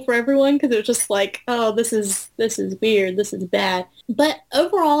uncomfortable for everyone because it was just like, oh, this is weird. This is bad. But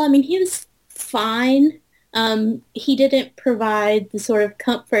overall, I mean, he was fine. He didn't provide the sort of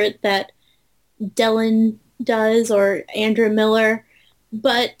comfort that Dellin does or Andrew Miller.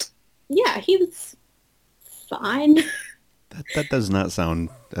 But yeah, he was fine. That does not sound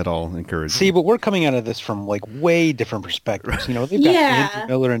at all encouraging. See, but we're coming out of this from like way different perspectives. They've got Andrew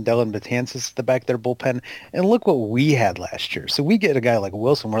Miller and Dellin Betances at the back of their bullpen, and look what we had last year. So we get a guy like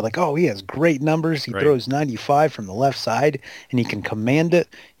Wilson. We're like, oh, he has great numbers. He throws 95 from the left side, and he can command it.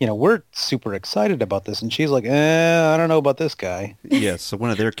 We're super excited about this. And she's like, I don't know about this guy. Yes, so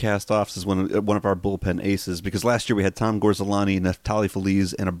one of their cast-offs is one of our bullpen aces, because last year we had Tom Gorzolani, Neftali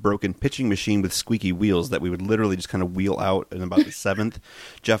Feliz, and a broken pitching machine with squeaky wheels that we would literally just kind of wheel out in about the 7th.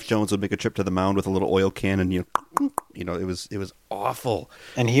 Jeff Jones would make a trip to the mound with a little oil can, and it was awful.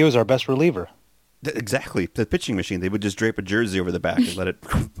 And he was our best reliever. Exactly, the pitching machine. They would just drape a jersey over the back and let it,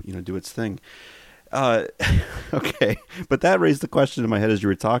 do its thing. Okay, but that raised the question in my head as you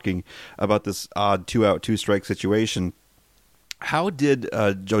were talking about this odd 2-out, 2-strike situation. How did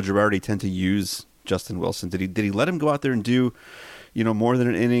Joe Girardi tend to use Justin Wilson? Did he let him go out there and do, more than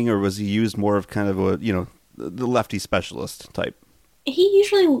an inning, or was he used more of kind of a, the lefty specialist type? He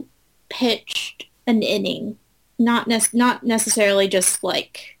usually pitched an inning, not necessarily just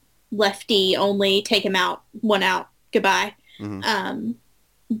like lefty only, take him out, 1 out, goodbye. Mm-hmm.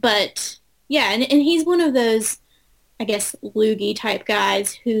 But yeah, and he's one of those, I guess, loogie type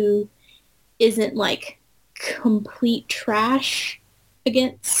guys who isn't like complete trash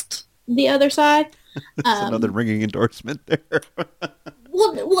against the other side. That's another ringing endorsement there.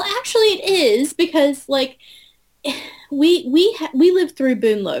 well, actually it is, because like we lived through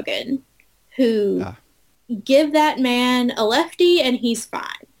Boone Logan, who give that man a lefty and he's fine.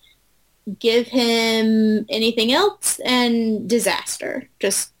 Give him anything else and disaster.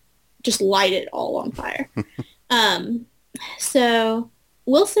 Just light it all on fire. So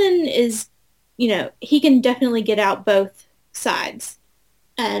Wilson is, he can definitely get out both sides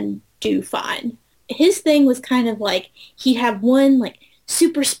and do fine. His thing was kind of like he'd have one like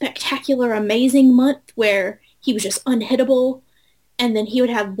super spectacular, amazing month where he was just unhittable, and then he would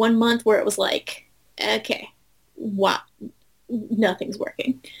have 1 month where it was like, okay, wow, nothing's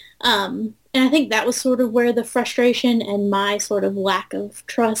working. And I think that was sort of where the frustration and my sort of lack of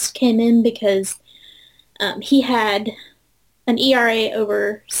trust came in, because he had an ERA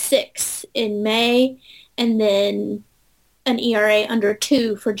over 6 in May, and then an ERA under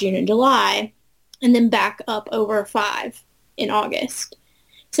 2 for June and July, and then back up over 5 in August.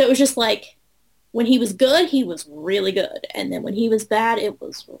 So it was just like, when he was good, he was really good. And then when he was bad, it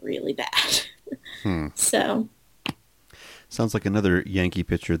was really bad. So. Sounds like another Yankee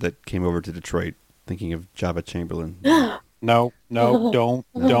pitcher that came over to Detroit, thinking of Java Chamberlain. No,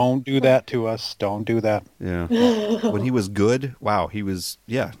 don't do that to us. Don't do that. Yeah. When he was good, wow, he was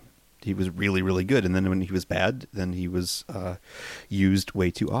really, really good. And then when he was bad, then he was used way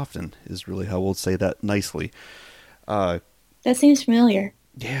too often, is really how we'll say that nicely. That seems familiar.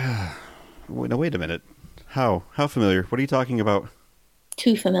 Yeah. Now, wait a minute. How familiar? What are you talking about?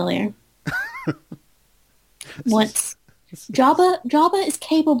 Too familiar. Once. Jabba is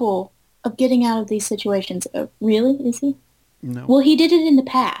capable of getting out of these situations. Really? Is he? No. Well, he did it in the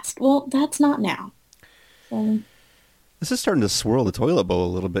past. Well, that's not now. This is starting to swirl the toilet bowl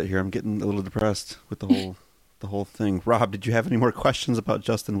a little bit here. I'm getting a little depressed with the whole thing. Rob, did you have any more questions about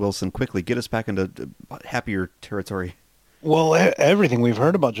Justin Wilson? Quickly, get us back into happier territory. Well, everything we've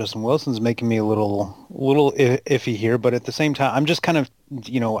heard about Justin Wilson's making me a little iffy here, but at the same time, I'm just kind of,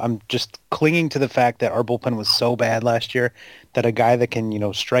 I'm just clinging to the fact that our bullpen was so bad last year that a guy that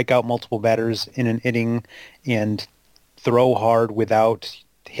can, strike out multiple batters in an inning and throw hard without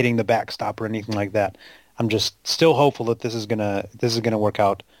hitting the backstop or anything like that. I'm just still hopeful that this is gonna work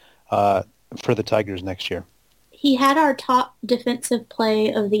out for the Tigers next year. He had our top defensive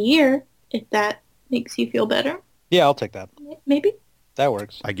play of the year, if that makes you feel better. Yeah, I'll take that. Maybe. That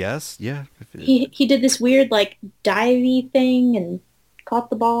works. I guess, yeah. He did this weird, divey thing and caught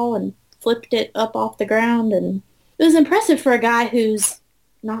the ball and flipped it up off the ground. And it was impressive for a guy who's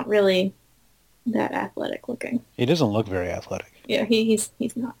not really that athletic looking. He doesn't look very athletic. Yeah, he's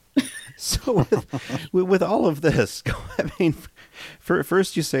not. So with all of this, I mean,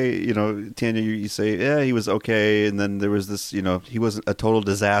 first you say, Tanya, you say, yeah, he was okay, and then there was this, he wasn't a total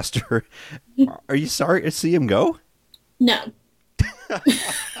disaster. Are you sorry to see him go? No.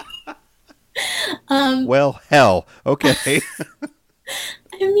 Well, hell, okay.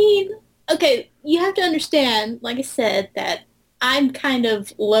 I mean, okay, you have to understand, like I said, that I'm kind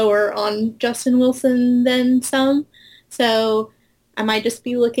of lower on Justin Wilson than some, so I might just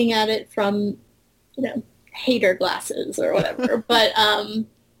be looking at it from, hater glasses or whatever. But the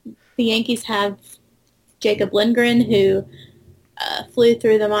Yankees have Jacob Lindgren, who flew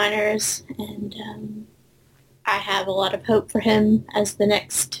through the minors, and I have a lot of hope for him as the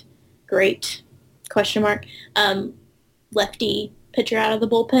next great, lefty pitcher out of the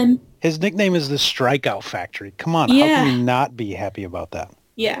bullpen. His nickname is the Strikeout Factory. Come on, yeah. How can you not be happy about that?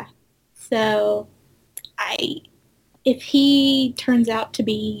 Yeah. So, if he turns out to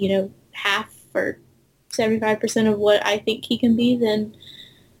be, half or 75% of what I think he can be, then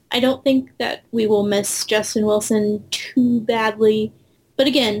I don't think that we will miss Justin Wilson too badly. But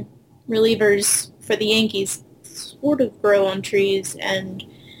again, relievers for the Yankees sort of grow on trees, and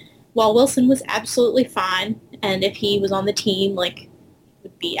while Wilson was absolutely fine, and if he was on the team, would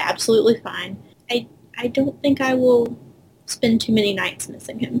be absolutely fine, I don't think I will spend too many nights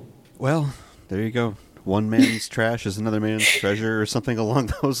missing him. Well, there you go. One man's trash is another man's treasure, or something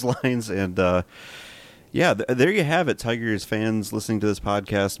along those lines. And yeah, there you have it, Tigers fans listening to this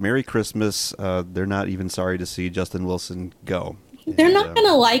podcast. Merry Christmas. They're not even sorry to see Justin Wilson go. They're not going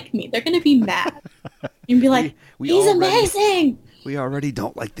to like me. They're going to be mad. And be like, he's amazing. We already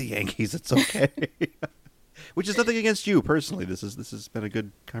don't like the Yankees. It's okay. Which is nothing against you personally. This has been a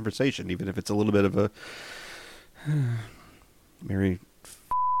good conversation, even if it's a little bit of a Merry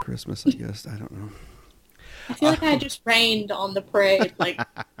Christmas, I guess. I don't know. I feel like I just rained on the parade,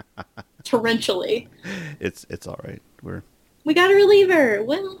 torrentially. It's all right. We got a reliever.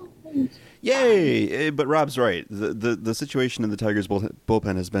 Well, yay! But Rob's right. The situation in the Tigers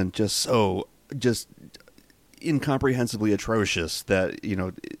bullpen has been just incomprehensibly atrocious that,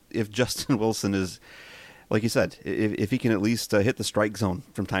 if Justin Wilson is, like you said, if he can at least hit the strike zone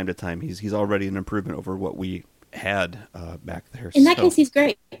from time to time, he's already an improvement over what we had back there. In that case, he's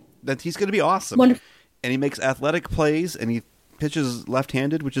great. That he's going to be awesome. Wonderful. And he makes athletic plays, and he pitches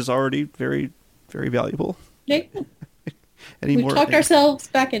left-handed, which is already very, very valuable. Yeah. We talked ourselves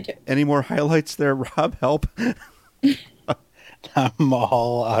back into it. Any more highlights there, Rob? Help. I'm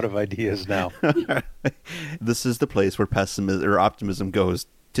all out of ideas now. This is the place where pessimism or optimism goes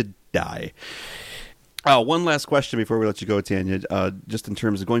to die. One last question before we let you go, Tanya. Just in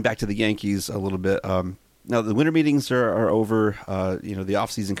terms of going back to the Yankees a little bit. Now the winter meetings are over. The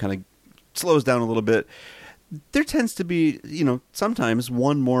off season kind of slows down a little bit. there tends to be, sometimes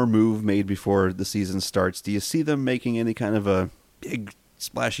one more move made before the season starts. Do you see them making any kind of a big,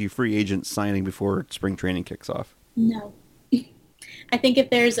 splashy free agent signing before spring training kicks off? No. I think if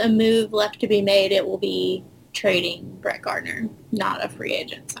there's a move left to be made, it will be trading Brett Gardner, not a free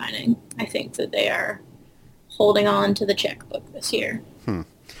agent signing. I think that they are holding on to the checkbook this year.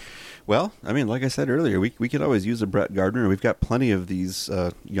 Well, I mean, like I said earlier, we could always use a Brett Gardner. We've got plenty of these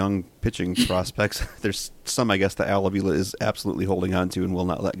young pitching prospects. There's some, I guess, that Al Avila is absolutely holding on to and will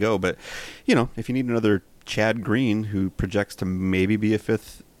not let go. But, if you need another Chad Green who projects to maybe be a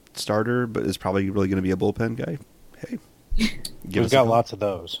fifth starter but is probably really going to be a bullpen guy, hey. We've got lots of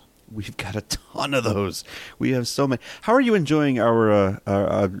those. We've got a ton of those. We have so many. How are you enjoying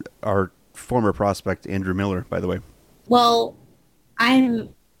our former prospect, Andrew Miller, by the way? Well,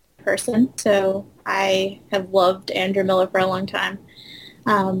 I'm a person, so I have loved Andrew Miller for a long time.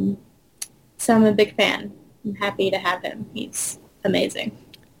 So I'm a big fan. I'm happy to have him. He's amazing.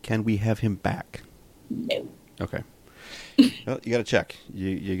 Can we have him back? No. Okay. Well, you got to check.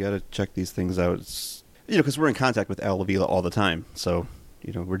 You got to check these things out. It's, because we're in contact with Al Avila all the time. So,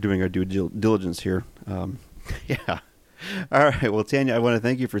 we're doing our due diligence here. Yeah. All right. Well, Tanya, I want to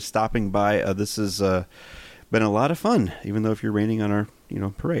thank you for stopping by. This has been a lot of fun, even though if you're raining on our,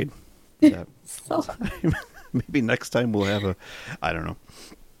 parade. Maybe next time we'll have I don't know.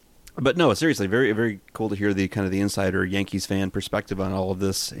 But no, seriously, very, very cool to hear the kind of the insider Yankees fan perspective on all of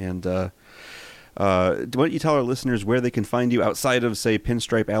this. And why don't you tell our listeners where they can find you outside of, say,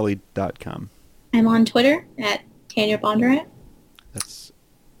 pinstripealley.com? I'm on Twitter at Tanya Bondurant. That's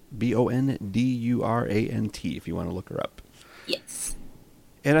Bondurant if you want to look her up. Yes.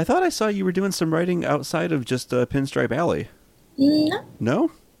 And I thought I saw you were doing some writing outside of just Pinstripe Alley. No.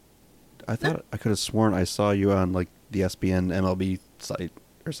 No? I thought I could have sworn I saw you on like the SBN MLB site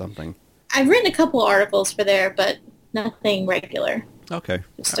or something. I've written a couple articles for there, but nothing regular. Okay.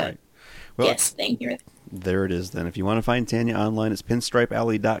 Just all right. Well, yes, thank you. There it is then. If you want to find Tanya online, it's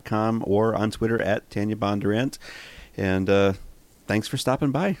pinstripealley.com or on Twitter at Tanya Bondurant. And thanks for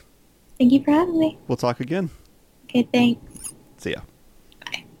stopping by. Thank you for having me. We'll talk again. Okay, thanks. See ya.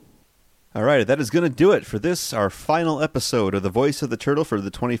 Bye. All right, that is going to do it for this, our final episode of The Voice of the Turtle for the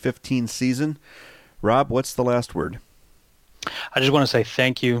 2015 season. Rob, what's the last word? I just want to say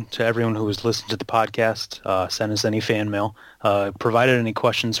thank you to everyone who has listened to the podcast, sent us any fan mail, provided any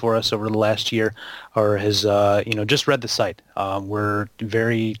questions for us over the last year, or has, just read the site. We're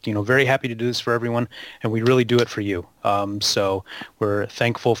very, very happy to do this for everyone, and we really do it for you. So we're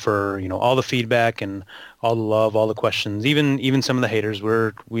thankful for, all the feedback and all the love, all the questions, even some of the haters.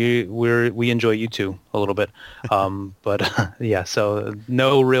 We enjoy you too a little bit. But yeah, so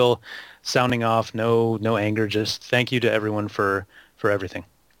no real sounding off, no anger, just thank you to everyone for everything.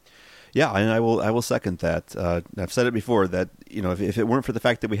 Yeah, and I will second that. I've said it before that, if it weren't for the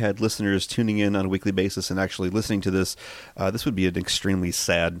fact that we had listeners tuning in on a weekly basis and actually listening to this, this would be an extremely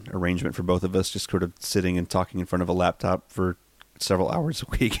sad arrangement for both of us, just sort of sitting and talking in front of a laptop for several hours a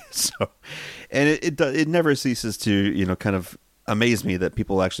week. So, and it never ceases to, kind of amaze me that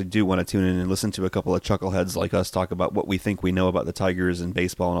people actually do want to tune in and listen to a couple of chuckleheads like us talk about what we think we know about the Tigers and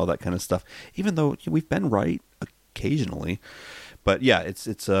baseball and all that kind of stuff, even though we've been right occasionally. But yeah, it's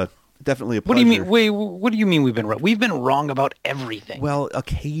definitely a pleasure. What do you mean? Wait, what do you mean we've been right? We've been wrong about everything. Well,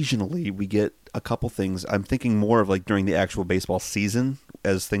 occasionally we get a couple things. I'm thinking more of like during the actual baseball season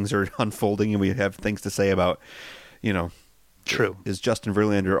as things are unfolding and we have things to say about, True. Is Justin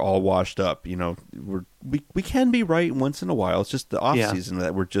Verlander all washed up? We can be right once in a while. It's just the off season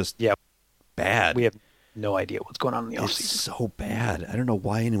that we're just bad. We have no idea what's going on in the off season. It's so bad. I don't know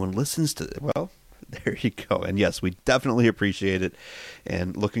why anyone listens to it. Well, there you go. And yes, we definitely appreciate it,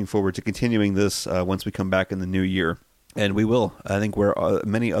 and looking forward to continuing this once we come back in the new year. And we will. I think where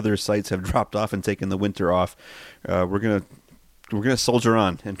many other sites have dropped off and taken the winter off, we're gonna soldier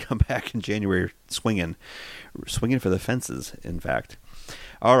on and come back in January swinging for the fences, in fact.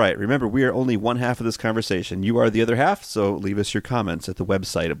 All right, remember, we are only one half of this conversation. You are the other half, so leave us your comments at the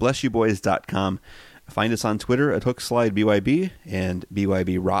website at blessyouboys.com. Find us on Twitter at HookSlideBYB and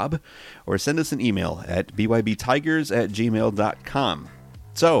BYBRob, or send us an email at bybtigers@gmail.com.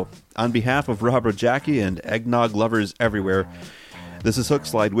 So, on behalf of Rob Jackie and eggnog lovers everywhere, this is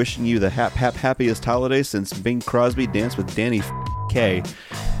HookSlide wishing you the happiest holiday since Bing Crosby danced with Danny Kaye.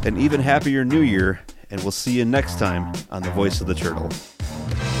 An even happier New Year, and we'll see you next time on The Voice of the Turtle.